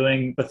 Sometimes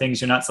doing the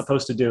things you're not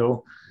supposed to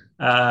do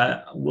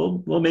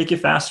will make you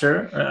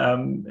faster.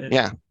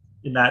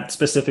 In that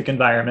specific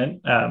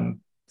environment.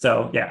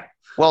 So yeah.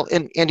 Well,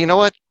 and you know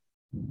what?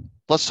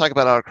 Let's talk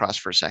about autocross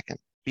for a second,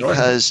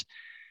 because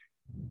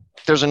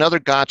there's another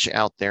gotcha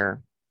out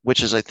there,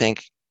 which is, I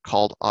think,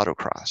 called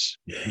autocross,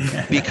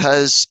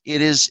 because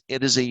it is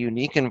a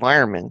unique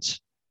environment,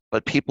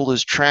 but people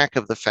lose track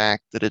of the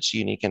fact that it's a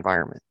unique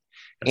environment.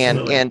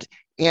 Absolutely.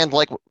 And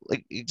like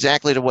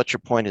exactly to what your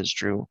point is,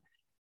 Drew,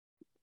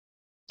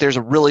 there's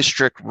a really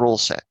strict rule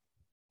set,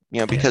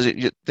 because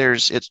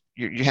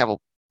you have a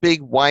big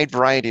wide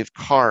variety of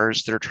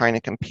cars that are trying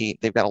to compete.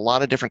 They've got a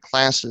lot of different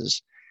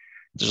classes.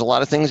 There's a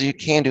lot of things you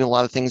can do, a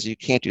lot of things you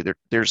can't do.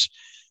 There's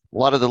a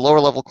lot of the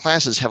lower level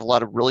classes have a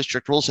lot of really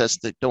strict rule sets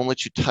that don't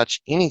let you touch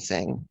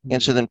anything.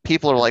 And so then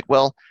people are like,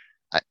 well,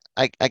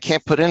 I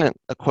can't put in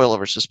a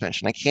coilover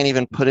suspension. I can't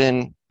even put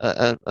in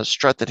a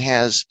strut that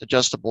has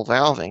adjustable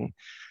valving.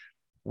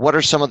 What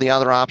are some of the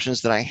other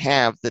options that I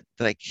have that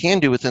I can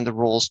do within the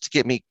rules to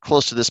get me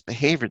close to this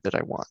behavior that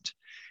I want?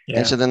 Yeah.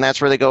 And so then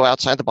that's where they go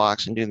outside the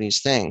box and do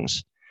these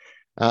things.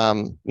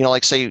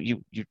 Like say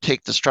you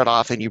take the strut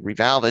off and you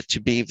revalve it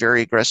to be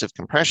very aggressive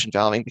compression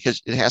valving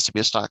because it has to be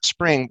a stock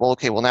spring. Well,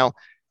 okay, well now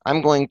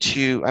I'm going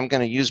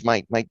to use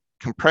my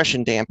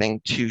compression damping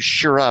to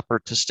sure up or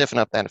to stiffen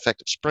up that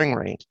effective spring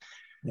rate.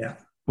 Yeah.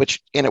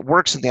 And it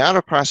works in the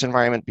autocross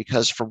environment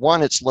because for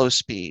one, it's low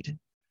speed.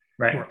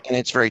 Right. And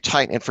it's very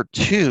tight. And for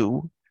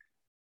two,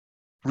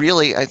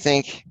 really, I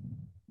think,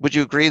 would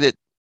you agree that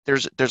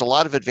there's a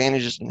lot of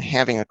advantages in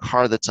having a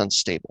car that's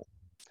unstable?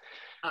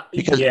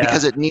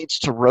 Because it needs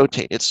to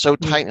rotate. It's so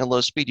tight and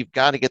low speed, you've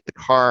got to get the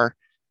car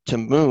to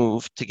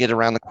move to get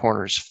around the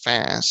corners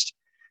fast.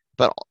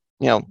 But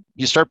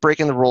you start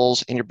breaking the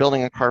rules and you're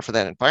building a car for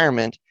that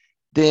environment,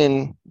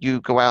 then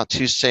you go out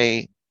to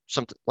say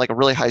something like a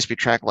really high speed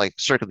track like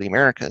Circuit of the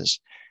Americas.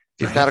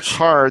 If you've got a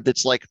car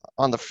that's like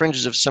on the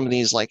fringes of some of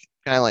these like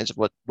guidelines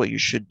of what you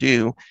should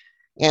do,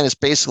 and it's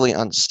basically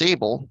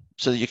unstable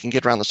so that you can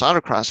get around this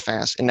autocross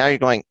fast. And now you're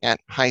going at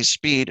high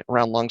speed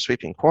around long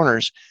sweeping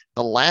corners.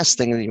 The last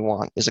thing that you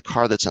want is a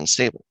car that's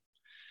unstable.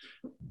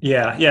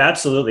 Yeah,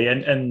 absolutely.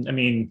 And I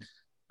mean,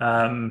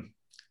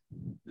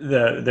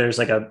 there's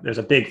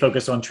a big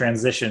focus on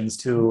transitions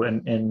too.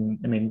 And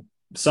I mean,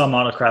 some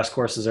autocross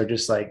courses are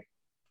just like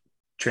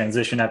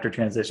transition after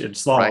transition,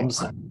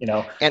 slaloms,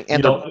 right.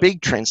 And they're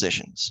big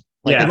transitions.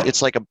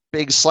 It's like a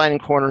big sliding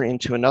corner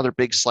into another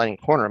big sliding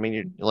corner. I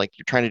mean, you're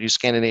trying to do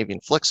Scandinavian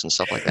flicks and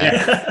stuff like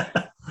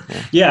that.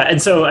 Yeah.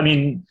 And so, I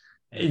mean,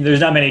 there's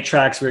not many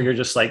tracks where you're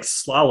just like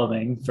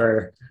slaloming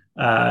for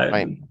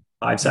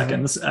 5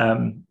 seconds.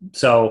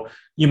 So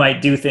you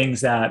might do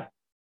things that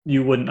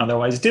you wouldn't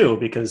otherwise do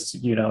because,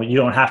 you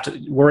don't have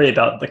to worry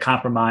about the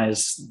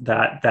compromise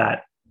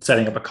that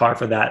setting up a car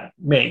for that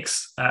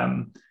makes.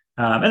 And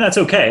that's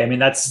okay. I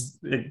mean,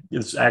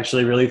 it's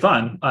actually really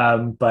fun.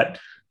 But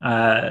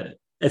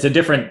it's a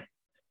different,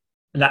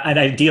 an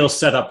ideal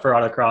setup for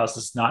autocross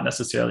is not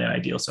necessarily an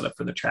ideal setup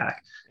for the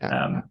track.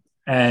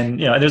 And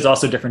there's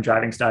also different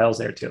driving styles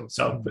there too.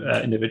 So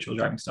individual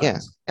driving styles. Yeah,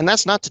 and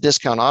that's not to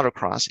discount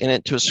autocross.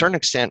 And to a certain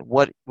extent,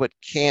 what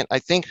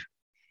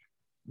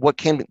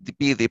can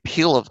be the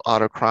appeal of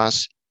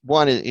autocross?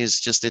 One is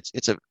just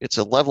it's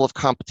a level of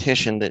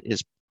competition that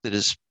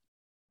is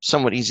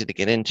somewhat easy to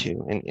get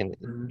into, and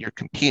you're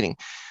competing.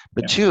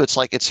 But two,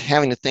 it's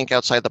having to think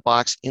outside the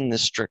box in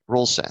this strict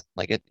rule set.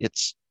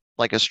 It's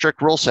like a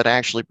strict rule set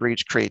actually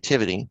breeds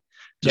creativity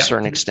to a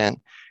certain extent.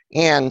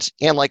 And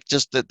like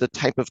just the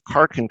type of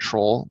car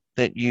control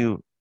that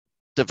you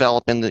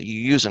develop and that you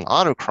use in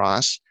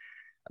autocross,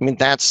 I mean,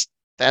 that's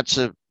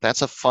a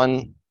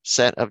fun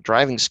set of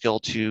driving skill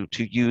to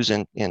use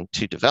and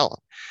to develop.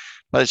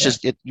 But it's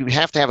just you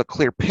have to have a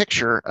clear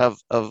picture of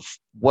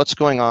what's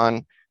going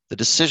on, the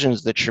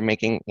decisions that you're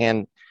making,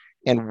 and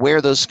where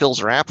those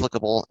skills are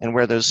applicable and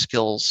where those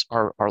skills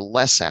are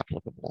less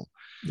applicable.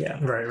 Yeah,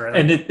 right.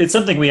 And it's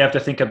something we have to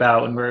think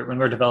about when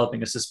we're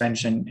developing a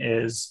suspension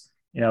is,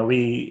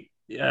 we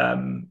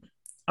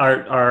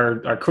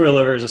our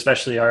coilovers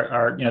especially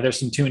are there's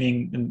some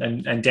tuning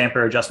and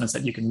damper adjustments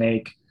that you can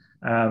make,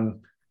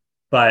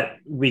 but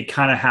we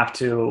kind of have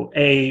to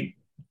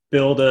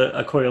build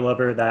a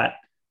coilover that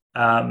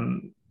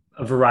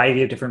a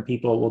variety of different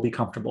people will be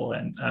comfortable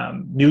in.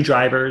 New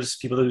drivers,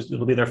 people who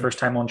will be their first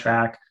time on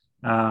track,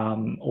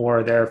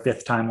 or their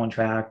fifth time on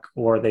track,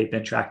 or they've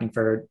been tracking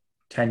for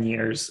 10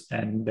 years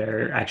and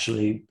they're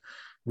actually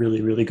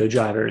really, really good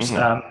drivers.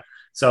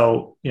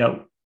 So,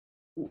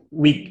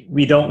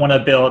 we don't want to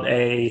build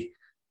a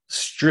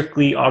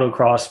strictly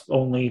autocross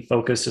only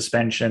focused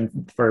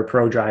suspension for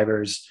pro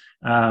drivers.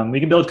 We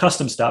can build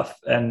custom stuff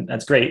and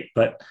that's great,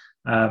 but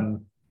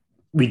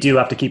we do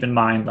have to keep in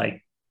mind,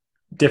 like,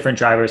 different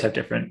drivers have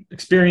different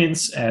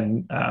experience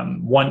and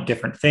want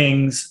different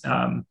things.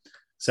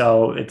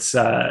 So it's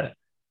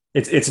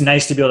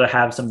nice to be able to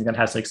have something that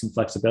has like some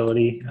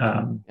flexibility.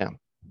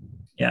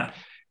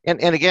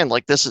 And again,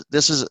 like this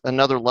is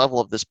another level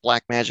of this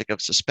black magic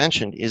of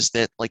suspension, is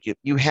that like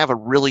you have a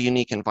really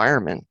unique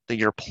environment that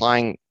you're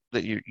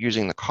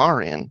using the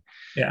car in.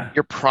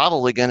 You're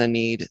probably going to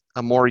need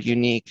a more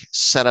unique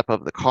setup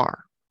of the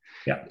car.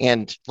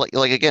 And like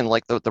again,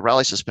 like the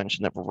rally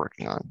suspension that we're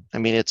working on. I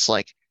mean, it's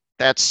like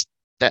it's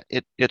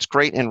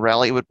great in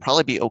rally. It would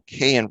probably be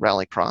okay in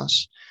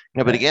rallycross.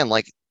 But again,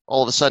 like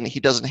all of a sudden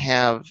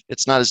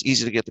it's not as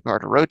easy to get the car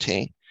to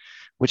rotate,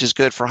 which is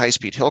good for high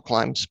speed hill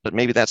climbs, but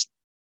maybe that's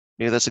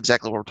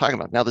exactly what we're talking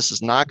about. Now, this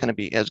is not going to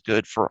be as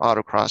good for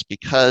autocross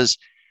because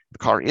the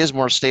car is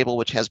more stable,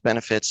 which has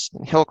benefits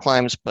in hill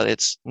climbs, but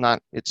it's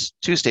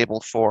too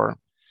stable for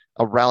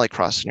a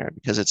rallycross scenario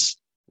because it's,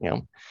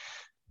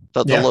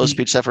 the low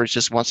speed sufferer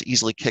just wants to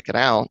easily kick it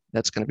out.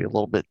 That's going to be a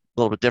little bit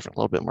different, a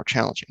little bit more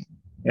challenging.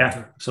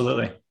 Yeah,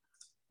 absolutely.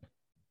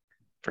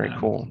 Very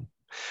cool.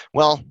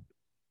 Well,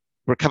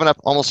 we're coming up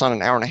almost on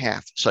an hour and a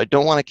half, so I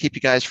don't want to keep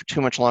you guys for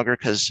too much longer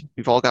because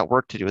we've all got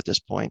work to do at this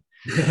point.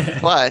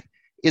 But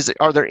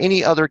are there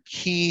any other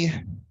key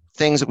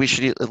things that we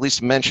should at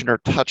least mention or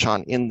touch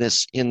on in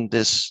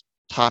this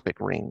topic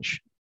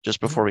range just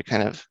before we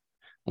kind of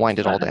wind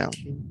it all down?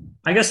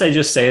 I guess I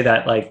just say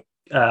that, like,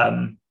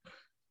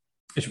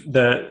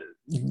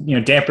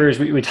 dampers,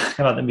 we talk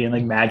about them being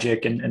like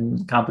magic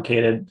and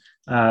complicated.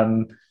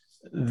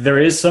 There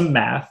is some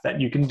math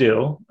that you can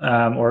do,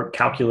 or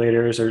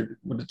calculators or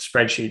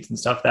spreadsheets and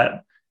stuff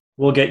that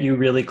will get you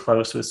really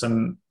close with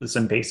some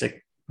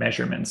basic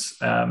measurements,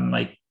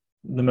 like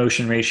the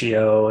motion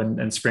ratio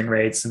and spring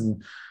rates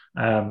and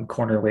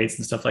corner weights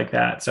and stuff like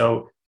that.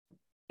 So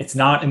it's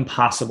not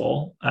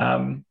impossible.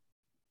 But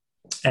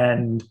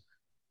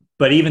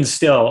even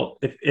still,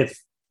 if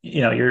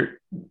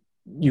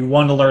you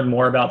want to learn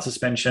more about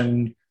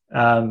suspension,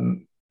 I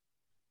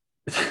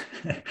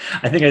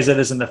think I said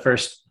this in the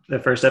first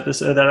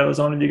episode that I was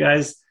on with you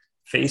guys.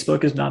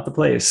 Facebook is not the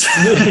place.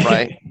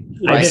 Right.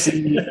 I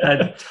see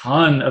a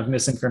ton of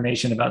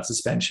misinformation about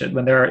suspension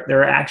when there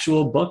are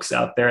actual books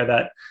out there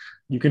that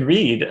you can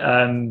read,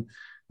 and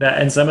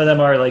some of them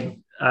are like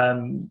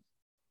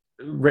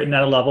written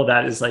at a level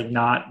that is like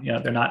not,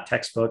 they're not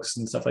textbooks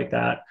and stuff like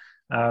that.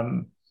 I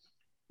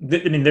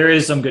mean, there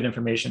is some good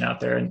information out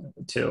there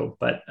too,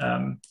 but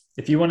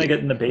if you want to get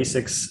in the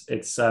basics,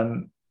 it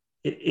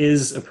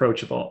is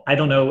approachable. I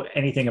don't know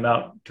anything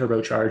about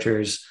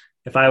turbochargers.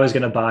 If I was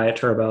going to buy a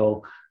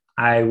turbo,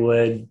 I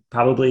would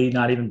probably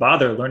not even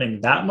bother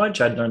learning that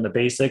much. I'd learn the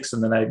basics,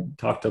 and then I'd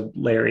talk to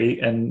Larry,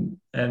 and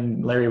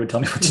Larry would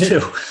tell me what to do.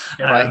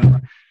 Right.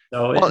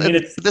 So well,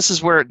 this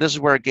is where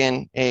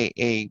again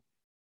a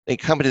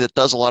company that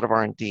does a lot of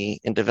R&D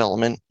and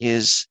development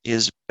is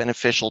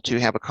beneficial to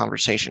have a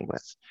conversation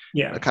with.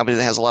 Yeah. A company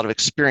that has a lot of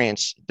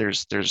experience,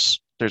 there's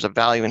a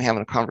value in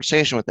having a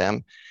conversation with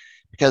them,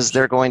 because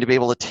they're going to be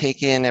able to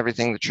take in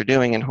everything that you're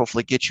doing and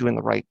hopefully get you in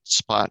the right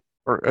spot,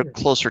 or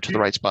closer to the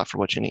right spot for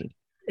what you need.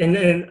 And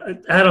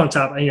add on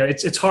top,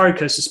 it's hard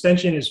because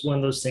suspension is one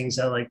of those things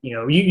that, like,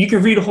 you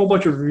can read a whole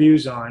bunch of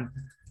reviews on.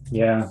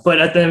 Yeah. But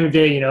at the end of the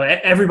day,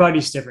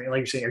 everybody's different. Like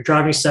you're saying, your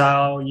driving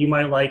style, you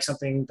might like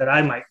something that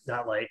I might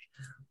not like.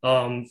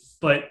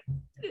 But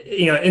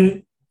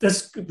and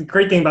that's the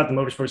great thing about the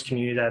motorsports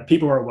community, that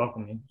people are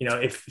welcoming.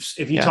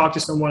 If you talk to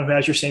someone who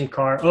has your same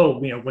car,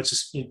 talk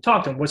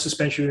to them. What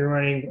suspension you're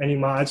running? Any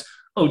mods?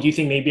 Oh, do you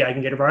think maybe I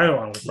can get a ride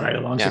along with you? Ride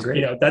along,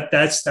 great.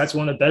 That's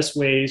one of the best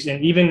ways.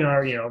 And even in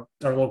our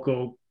our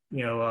local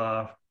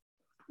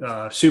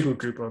super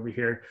group over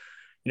here,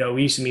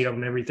 we used to meet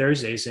them every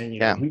Thursdays,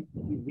 and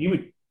we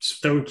would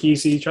throw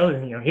keys to each other.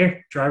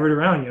 Here, drive it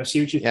around. See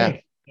what you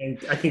think. And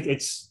I think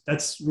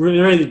that's really,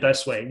 really the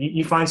best way.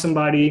 You find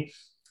somebody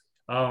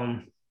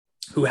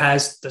who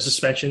has the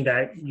suspension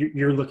that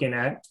you're looking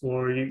at,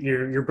 or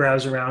your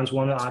browse around is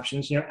one of the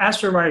options. Ask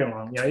for a ride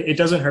along. It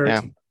doesn't hurt.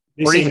 Yeah.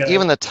 Or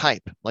even the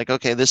type. Like,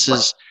 okay, this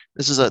is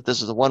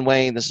a one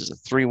way, this is a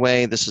three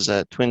way, this is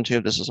a twin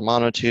tube, this is a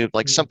mono tube.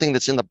 Like something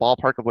that's in the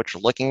ballpark of what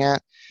you're looking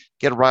at.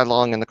 Get a ride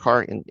along in the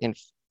car and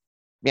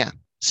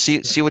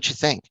see what you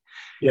think.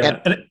 Yeah,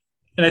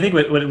 and I think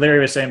what Larry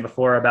was saying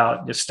before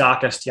about the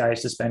stock STI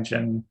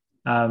suspension,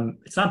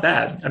 it's not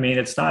bad. I mean,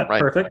 it's not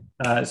perfect.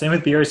 Same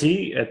with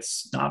BRZ.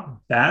 It's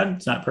not bad.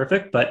 It's not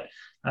perfect, but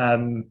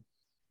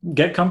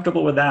get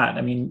comfortable with that.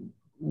 I mean,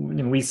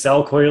 we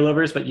sell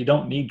coilovers, but you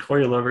don't need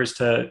coilovers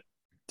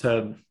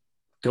to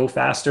go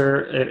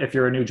faster if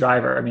you're a new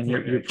driver. I mean,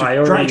 your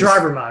priority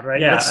driver mod, right?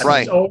 Yeah, that's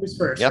right. Always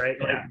first, right?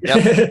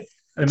 Yep.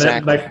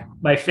 Exactly.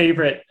 My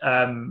favorite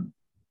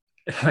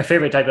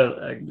type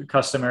of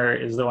customer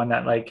is the one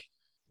that, like,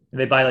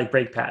 they buy like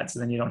brake pads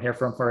and then you don't hear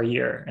from them for a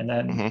year, and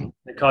then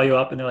they call you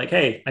up and they're like,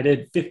 "Hey, I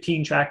did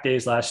 15 track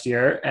days last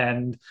year,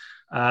 and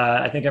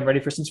I think I'm ready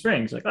for some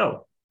springs." Like,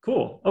 "Oh,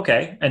 cool,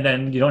 okay." And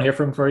then you don't hear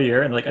from them for a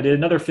year, and like, "I did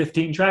another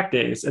 15 track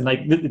days," and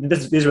like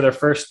these were their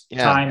first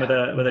time with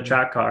a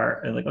track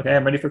car, and like, "Okay,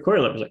 I'm ready for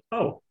coilovers." Like,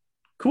 "Oh,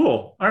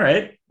 cool, all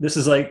right, this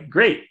is like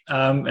great."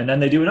 And then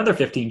they do another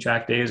 15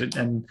 track days,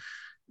 and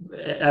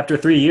after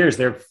 3 years,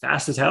 they're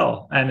fast as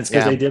hell, and it's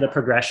because they did a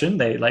progression.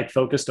 They like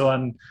focused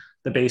on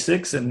the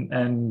basics,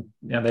 and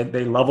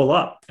they level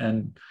up.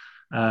 And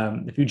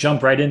if you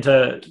jump right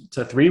into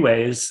three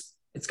ways,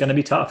 it's going to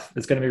be tough.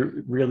 It's going to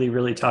be really,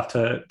 really tough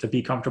to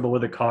be comfortable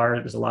with a car.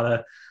 There's a lot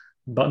of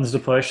buttons to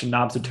push and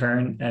knobs to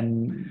turn,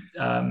 and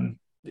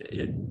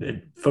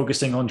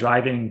focusing on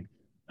driving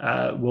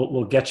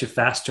will get you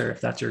faster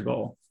if that's your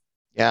goal.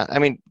 Yeah, I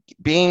mean,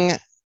 being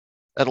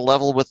at a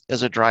level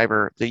as a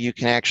driver that you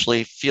can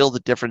actually feel the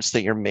difference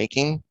that you're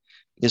making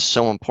is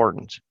so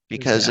important,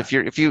 because if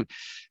you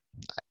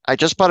I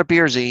just bought a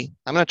BRZ.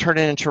 I'm going to turn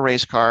it into a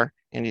race car,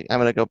 and I'm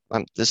going to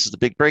go, this is the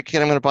big brake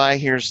kit I'm going to buy.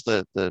 Here's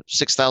the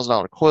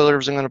 $6,000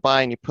 coilovers I'm going to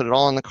buy, and you put it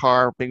all in the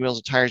car, big wheels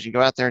and tires. You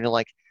go out there and you're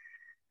like,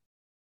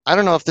 I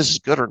don't know if this is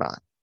good or not.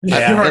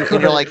 Yeah.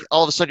 And you're like,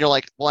 all of a sudden you're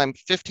like, well, I'm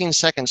 15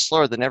 seconds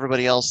slower than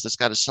everybody else that's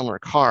got a similar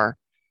car.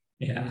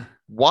 Yeah.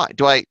 Why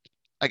do I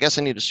guess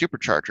I need a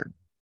supercharger.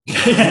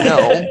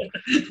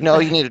 No,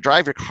 you need to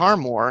drive your car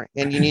more,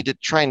 and you need to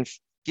try and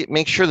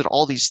make sure that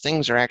all these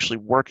things are actually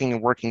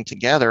working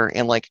together,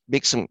 and like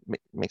make some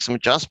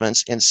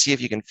adjustments and see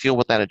if you can feel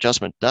what that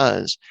adjustment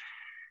does.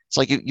 It's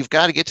like you've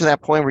got to get to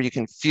that point where you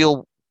can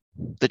feel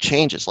the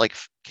changes. Like,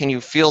 can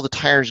you feel the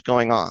tires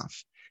going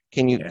off?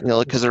 Can you,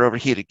 because they're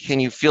overheated, can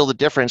you feel the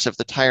difference if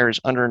the tire is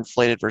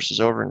underinflated versus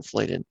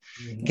overinflated?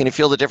 Mm-hmm. Can you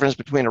feel the difference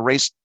between a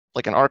race,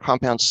 like an R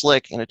compound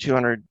slick, and a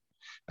 200,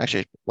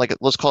 actually, like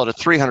let's call it a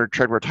 300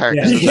 treadwear tire,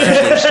 because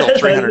it's still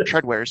 300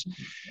 treadwears.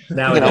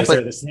 Now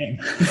they're the same.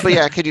 But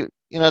yeah, could you,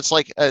 it's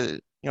like,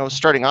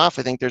 starting off,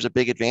 I think there's a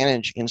big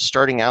advantage in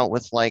starting out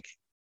with like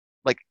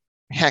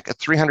heck, a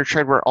 300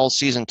 treadwear all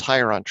season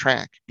tire on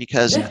track,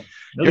 because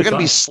you're going to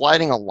be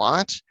sliding a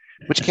lot,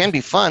 which can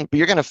be fun, but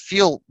you're going to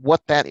feel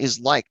what that is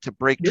like to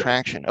break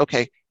traction.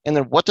 Okay. And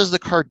then what does the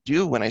car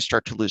do when I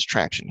start to lose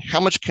traction? How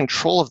much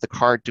control of the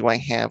car do I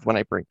have when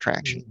I break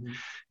traction?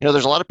 Mm-hmm.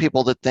 There's a lot of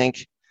people that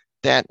think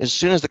that as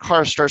soon as the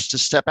car starts to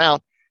step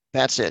out,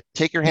 that's it.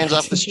 Take your hands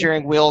off the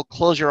steering wheel,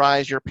 close your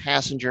eyes, you're a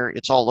passenger,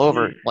 it's all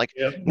over. Like,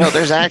 no,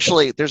 there's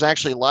actually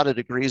a lot of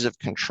degrees of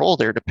control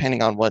there,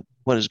 depending on what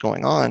is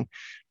going on.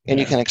 And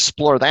you can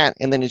explore that.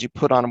 And then as you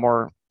put on a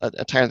more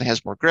a tire that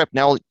has more grip.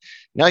 Now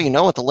you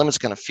know what the limit's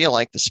going to feel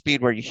like. The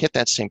speed where you hit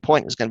that same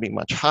point is going to be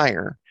much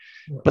higher.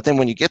 But then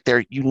when you get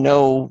there, you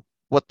know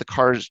what the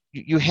car's,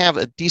 you have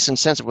a decent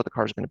sense of what the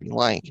car is going to be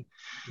like.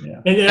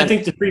 Yeah. And I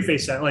think to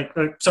preface that, like,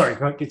 sorry,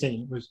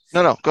 continue.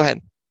 No, go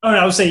ahead. Oh, no,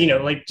 I was saying,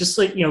 like, just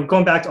like,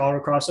 going back to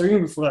autocross or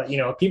even before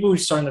that, people who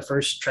start in the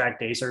first track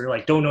days or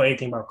like don't know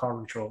anything about car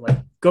control, like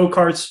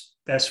go-karts,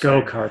 best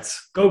go-karts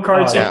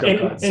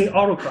and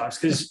autocross,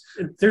 because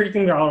the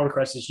thing about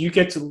autocross is you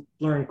get to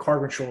learn car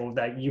control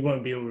that you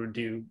wouldn't be able to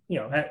do,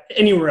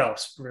 anywhere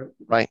else,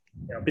 right?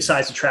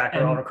 Besides the track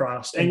or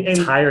autocross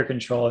and tire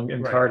control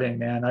and karting,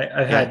 man.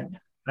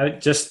 I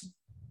just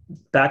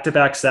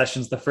back-to-back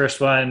sessions. The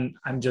first one,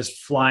 I'm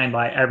just flying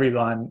by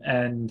everyone,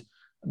 and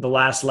the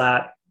last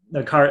lap,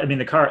 the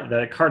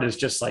cart is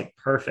just like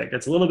perfect.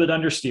 It's a little bit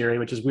understeery,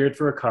 which is weird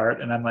for a cart.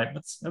 And I'm like,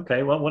 that's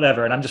okay, well,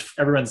 whatever. And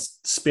everyone's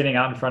spinning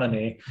out in front of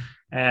me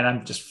and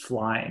I'm just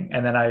flying.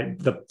 And then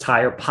the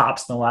tire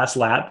pops in the last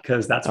lap,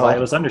 because that's why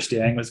it was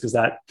understeering, was because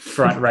that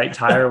front right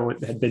tire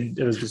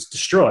it was just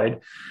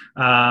destroyed.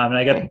 And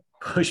I got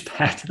pushed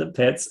back to the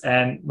pits,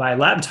 and my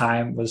lap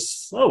time was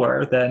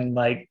slower than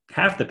like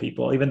half the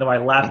people, even though I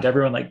lapped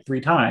everyone like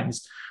 3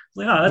 times. I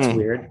was like, oh, that's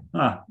weird.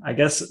 I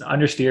guess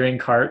understeering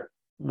cart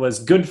was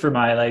good for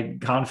my like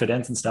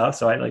confidence and stuff.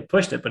 So I like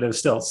pushed it, but it was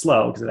still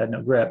slow because it had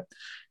no grip.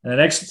 And the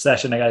next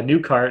session, I got a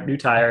new cart, new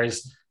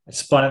tires. I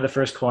spun in the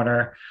first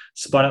corner,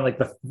 spun in like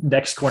the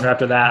next corner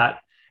after that,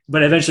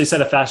 but eventually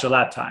set a faster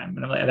lap time.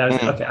 And I was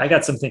like, okay, I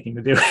got some thinking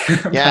to do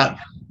here about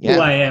who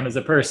I am as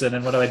a person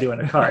and what do I do in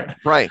a cart.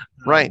 Right.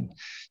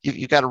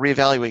 You got to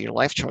reevaluate your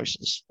life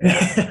choices.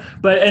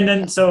 And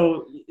then,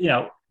 so,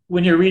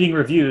 when you're reading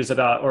reviews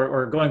about,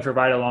 or going for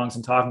ride-alongs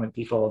and talking with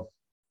people,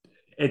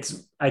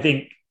 I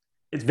think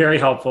it's very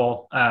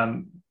helpful,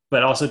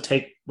 but also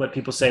take what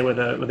people say with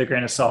a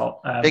grain of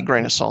salt. Big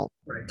grain of salt.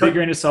 Right. Big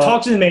grain of salt.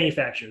 Talk to the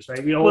manufacturers,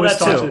 right? We always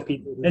talk to the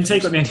people. And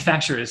take what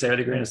manufacturers say with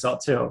a grain of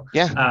salt too.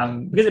 Yeah.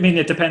 Because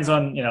it depends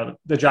on,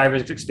 the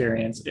driver's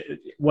experience.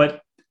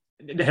 What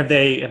have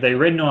they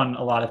ridden on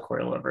a lot of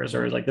coilovers,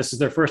 or like this is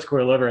their first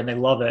coilover and they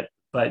love it,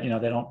 but they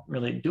don't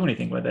really do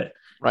anything with it.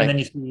 Right. And then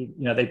you see,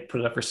 they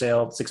put it up for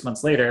sale 6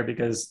 months later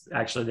because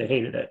actually they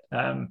hated it.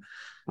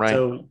 Right.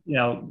 So,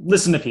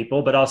 listen to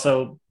people, but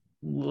also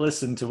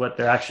listen to what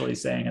they're actually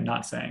saying and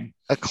not saying.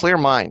 A clear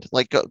mind,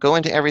 like go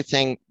into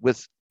everything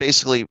with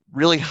basically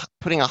really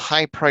putting a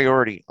high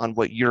priority on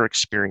what your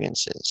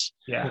experience is.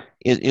 Yeah.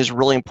 Is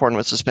really important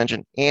with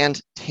suspension,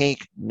 and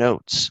take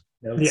notes.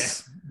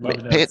 Notes.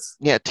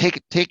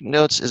 Take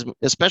notes,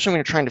 especially when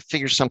you're trying to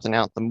figure something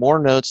out. The more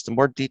notes, the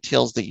more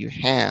details that you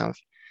have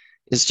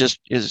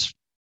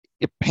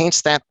it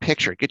paints that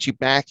picture. It gets you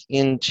back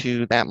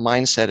into that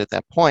mindset at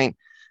that point,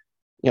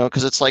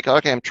 because it's like,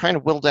 okay, I'm trying to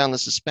whittle down the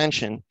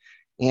suspension.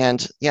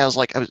 And I was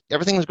like,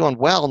 everything was going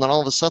well. And then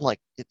all of a sudden, like,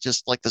 it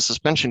just like the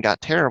suspension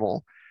got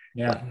terrible.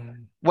 Yeah.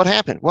 What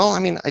happened? Well,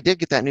 I did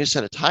get that new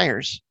set of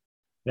tires.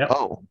 Yeah.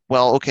 Oh,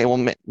 well, okay.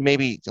 Well,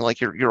 maybe like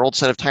your old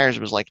set of tires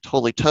was like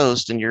totally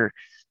toast, and you're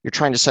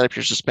trying to set up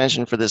your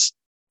suspension for this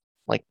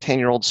like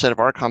 10-year-old set of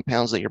R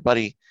compounds that your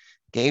buddy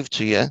gave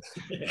to you.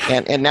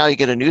 And now you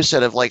get a new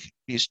set of like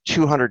these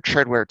 200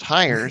 treadwear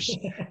tires,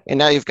 and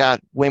now you've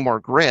got way more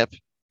grip.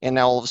 And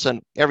now all of a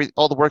sudden,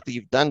 all the work that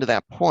you've done to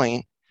that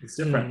point, it's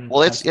different.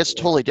 Well, it's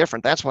totally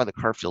different. That's why the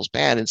car feels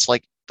bad. It's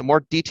like the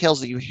more details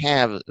that you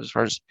have as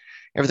far as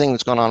everything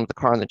that's going on with the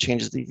car and the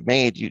changes that you've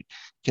made, you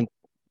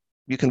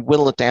can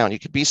whittle it down. You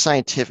can be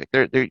scientific.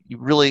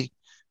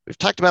 We've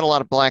talked about a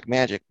lot of black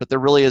magic, but there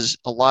really is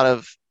a lot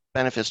of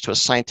benefits to a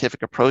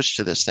scientific approach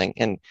to this thing,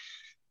 and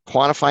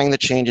quantifying the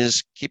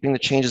changes, keeping the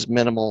changes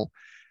minimal,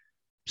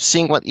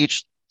 seeing what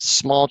each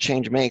small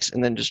change makes,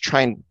 and then just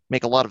try and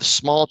make a lot of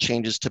small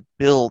changes to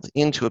build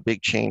into a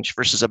big change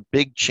versus a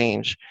big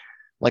change,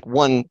 like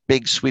one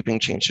big sweeping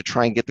change to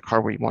try and get the car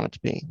where you want it to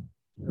be.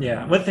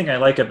 Yeah. One thing I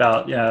like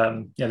about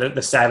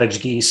the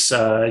Savage Geese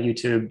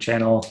YouTube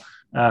channel,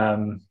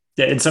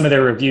 in some of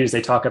their reviews,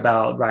 they talk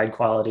about ride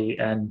quality,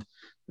 and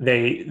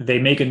they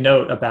make a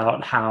note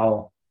about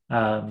how,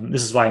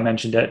 this is why I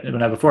mentioned it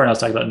before, and I was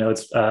talking about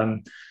notes.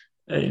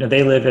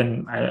 They live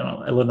in, I don't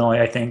know,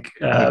 Illinois, I think,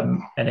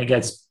 and it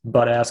gets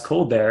butt ass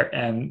cold there,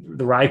 and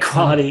the ride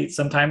quality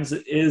sometimes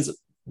is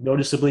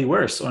noticeably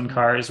worse on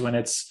cars when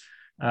it's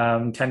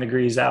 10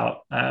 degrees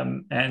out.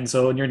 And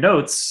so in your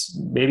notes,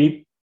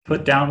 maybe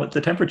put down what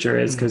the temperature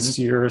is, because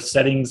your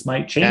settings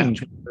might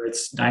change, whether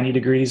it's 90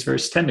 degrees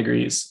versus 10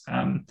 degrees,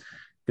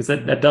 because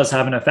that does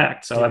have an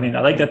effect. So, I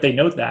like that they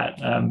note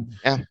that.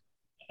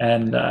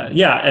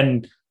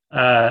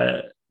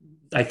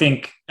 I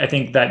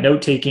think that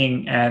note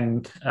taking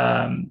and,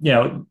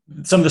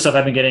 some of the stuff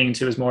I've been getting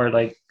into is more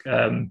like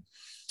some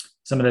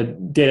of the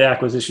data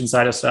acquisition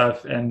side of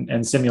stuff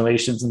and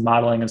simulations and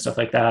modeling and stuff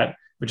like that,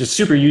 which is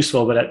super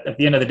useful. But at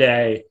the end of the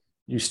day,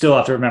 you still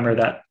have to remember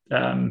that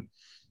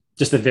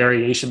just the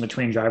variation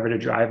between driver to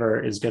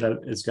driver is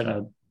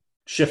gonna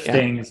shift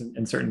things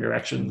in certain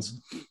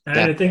directions. And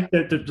I think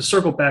that to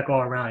circle back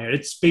all around here,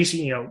 it's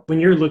basically, when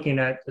you're looking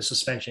at the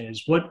suspension,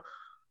 is what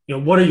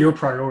what are your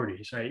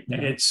priorities, right?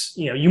 Yeah. It's,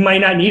 you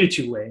might not need a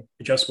two-way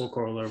adjustable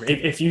coilover.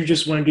 If you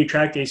just want to do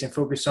track days and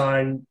focus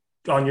on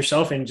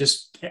yourself and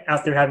just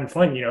out there having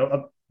fun,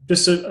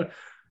 just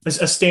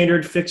a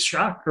standard fixed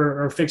shock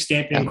or fixed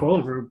damping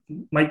coilover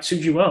might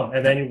suit you well.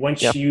 And then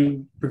once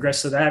you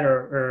progress to that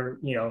or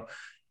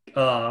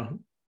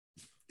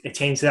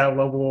attains that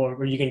level,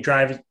 or you can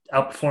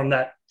outperform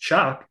that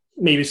shock,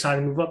 maybe it's time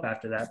to move up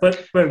after that.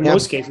 But in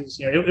most cases,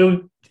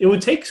 it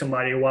would take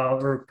somebody a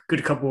while or a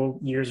good couple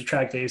of years of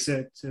track days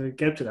to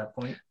get up to that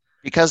point.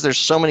 Because there's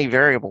so many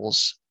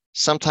variables,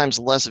 sometimes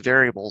less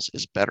variables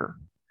is better.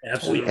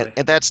 Absolutely.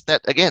 And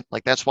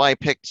that's why I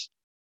picked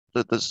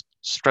the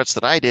struts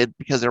that I did,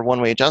 because they're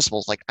one-way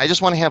adjustables. Like, I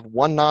just want to have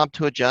one knob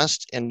to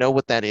adjust and know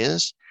what that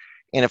is.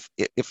 And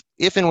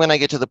if and when I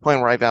get to the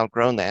point where I've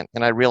outgrown that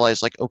and I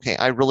realize, like, okay,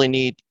 I really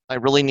need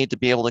to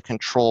be able to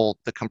control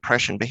the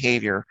compression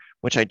behavior,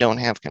 which I don't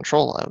have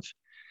control of.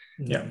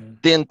 Yeah.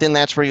 Then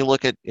that's where you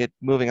look at it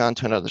moving on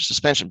to another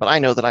suspension. But I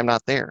know that I'm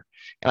not there.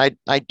 And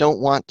I don't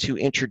want to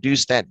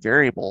introduce that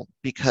variable,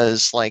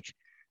 because, like,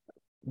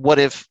 what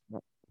if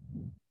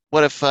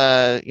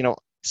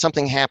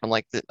something happened,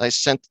 like I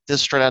sent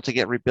this strut out to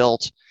get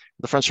rebuilt,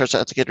 the front strut's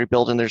out to get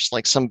rebuilt, and there's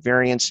like some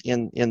variance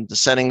in the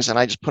settings, and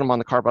I just put them on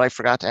the car, but I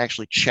forgot to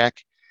actually check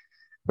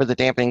where the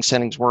dampening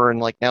settings were,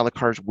 and like now the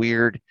car's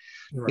weird,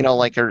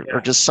 Right.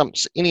 or just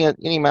any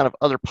amount of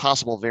other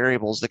possible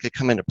variables that could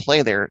come into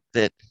play there,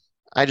 that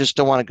I just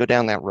don't want to go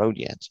down that road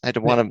yet. I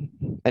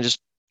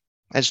just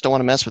don't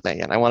want to mess with that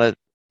yet. I want to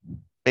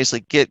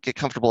basically get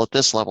comfortable at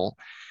this level,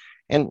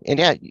 and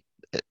yeah,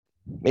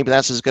 maybe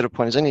that's as good a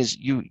point as any. Is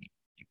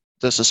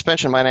the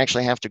suspension might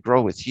actually have to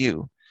grow with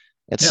you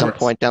at some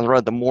point down the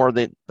road. The more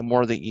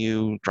that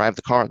you drive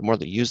the car, the more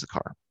that you use the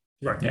car.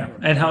 Right. Yeah.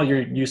 And how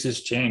your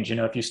uses change.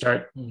 If you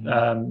start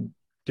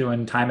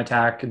doing time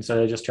attack instead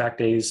of just track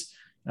days,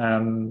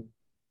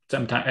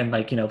 sometime,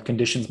 and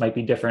conditions might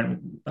be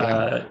different.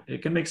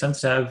 It can make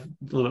sense to have a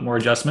little bit more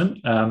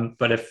adjustment.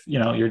 But if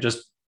you're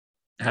just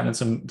having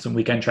some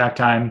weekend track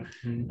time,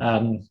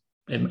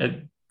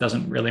 it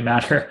doesn't really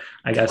matter,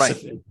 I guess. Right.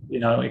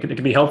 If, it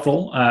can be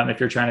helpful if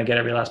you're trying to get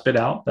every last bit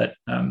out. But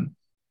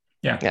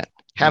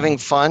having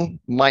fun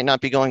might not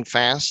be going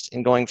fast,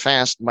 and going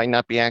fast might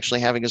not be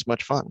actually having as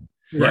much fun.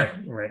 Right.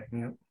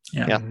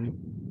 Yeah.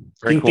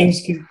 Very cool.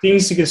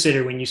 Things to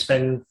consider when you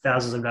spend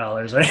thousands of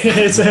dollars. Right?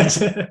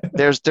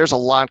 There's a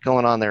lot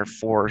going on there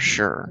for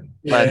sure.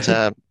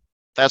 But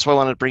that's why I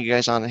wanted to bring you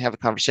guys on and have a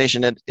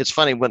conversation. And it's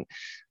funny, when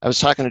I was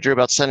talking to Drew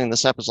about setting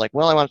this up, I was like,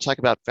 well, I want to talk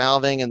about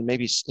valving and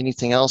maybe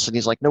anything else. And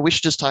he's like, no, we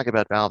should just talk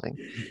about valving.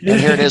 And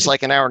here it is,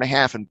 like an hour and a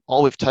half, and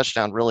all we've touched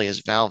on really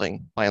is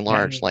valving by and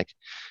large. Like,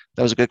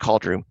 that was a good call,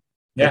 Drew.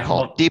 Good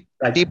call.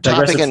 Well, deep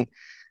topic, and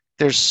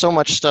there's so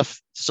much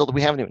stuff still that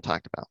we haven't even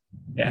talked about.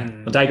 Yeah.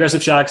 Well,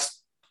 digressive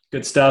shocks,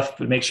 good stuff,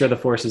 but make sure the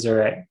forces are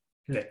right.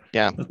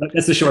 Yeah.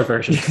 That's the short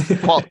version.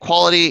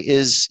 Quality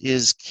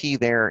is key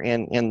there,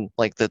 and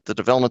like the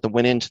development that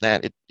went into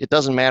that. It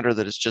doesn't matter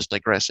that it's just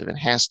digressive. It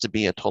has to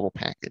be a total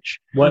package.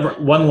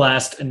 One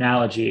last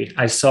analogy.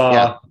 I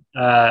saw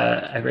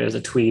I read it as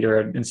a tweet or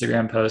an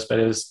Instagram post, but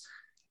it was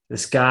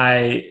this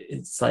guy,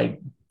 it's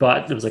like,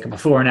 it was like a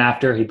before and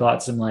after. He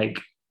bought some like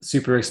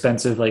super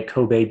expensive like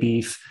Kobe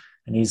beef,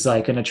 and he's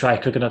like going to try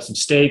cooking up some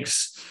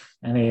steaks.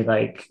 And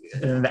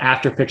and the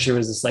after picture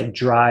was this like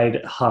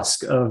dried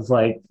husk of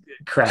like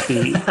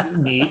crappy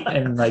meat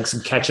and like some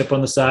ketchup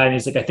on the side. And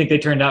he's like, I think they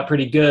turned out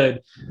pretty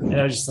good. And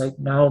I was just like,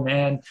 no,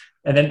 man.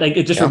 And then like,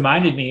 it just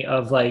reminded me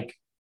of like,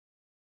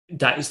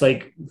 it's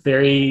like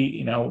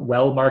very,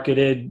 well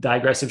marketed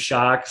digressive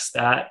shocks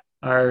that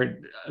are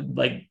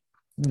like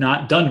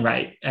not done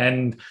right.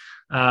 And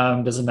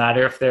doesn't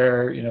matter if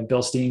they're,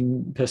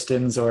 Bilstein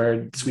pistons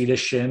or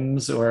Swedish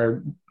shims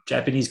or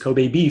Japanese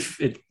Kobe beef.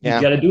 You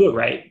got to do it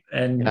right.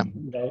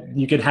 And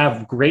you could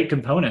have great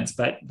components,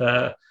 but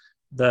the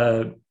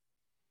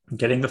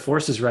getting the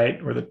forces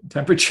right or the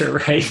temperature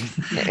right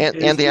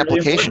and the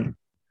application.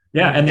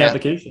 And the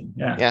application.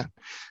 I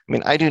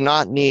mean, I do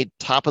not need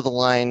top of the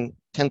line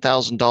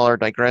 $10,000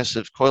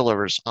 digressive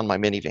coilovers on my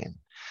minivan.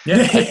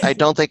 I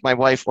don't think my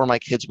wife or my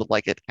kids would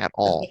like it at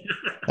all.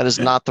 That is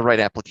not the right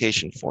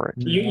application for it.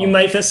 You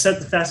might set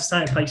the fastest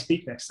time at Pikes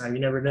Peak next time.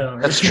 You never know.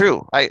 Right? That's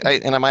true. I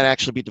might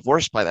actually be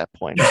divorced by that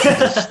point.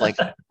 Like,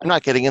 I'm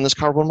not getting in this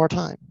car one more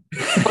time.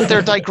 But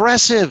they're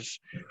digressive.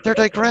 They're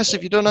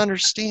digressive. You don't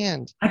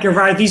understand. I can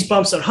ride these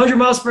bumps at 100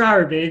 miles per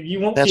hour, babe. You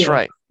won't. That's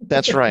right.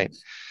 That's right.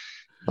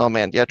 Oh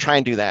man, yeah. Try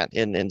and do that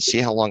and see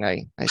how long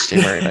I stay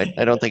married.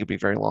 I don't think it'd be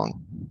very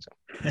long.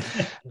 So.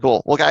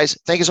 Cool. Well, guys,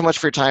 thank you so much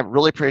for your time.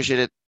 Really appreciate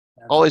it.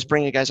 Always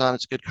bring you guys on.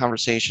 It's a good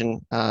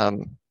conversation.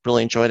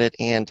 Really enjoyed it.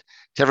 And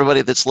to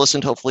everybody that's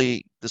listened,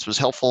 hopefully this was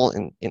helpful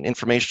and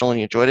informational and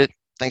you enjoyed it.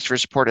 Thanks for your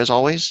support as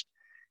always.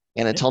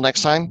 And until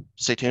next time,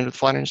 stay tuned with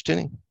Flatirons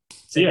Tuning.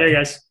 See you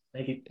guys.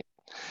 Thank you.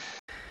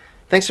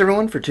 Thanks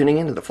everyone for tuning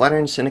in to the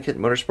Flatiron Syndicate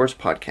Motorsports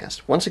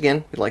Podcast. Once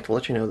again, we'd like to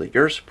let you know that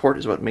your support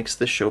is what makes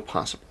this show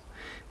possible.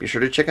 Be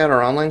sure to check out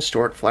our online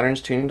store at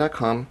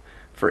FlatironsTuning.com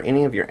for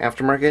any of your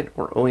aftermarket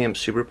or OEM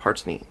Subaru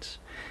parts needs.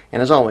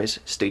 And as always,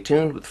 stay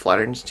tuned with Flat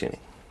Irons Tuning.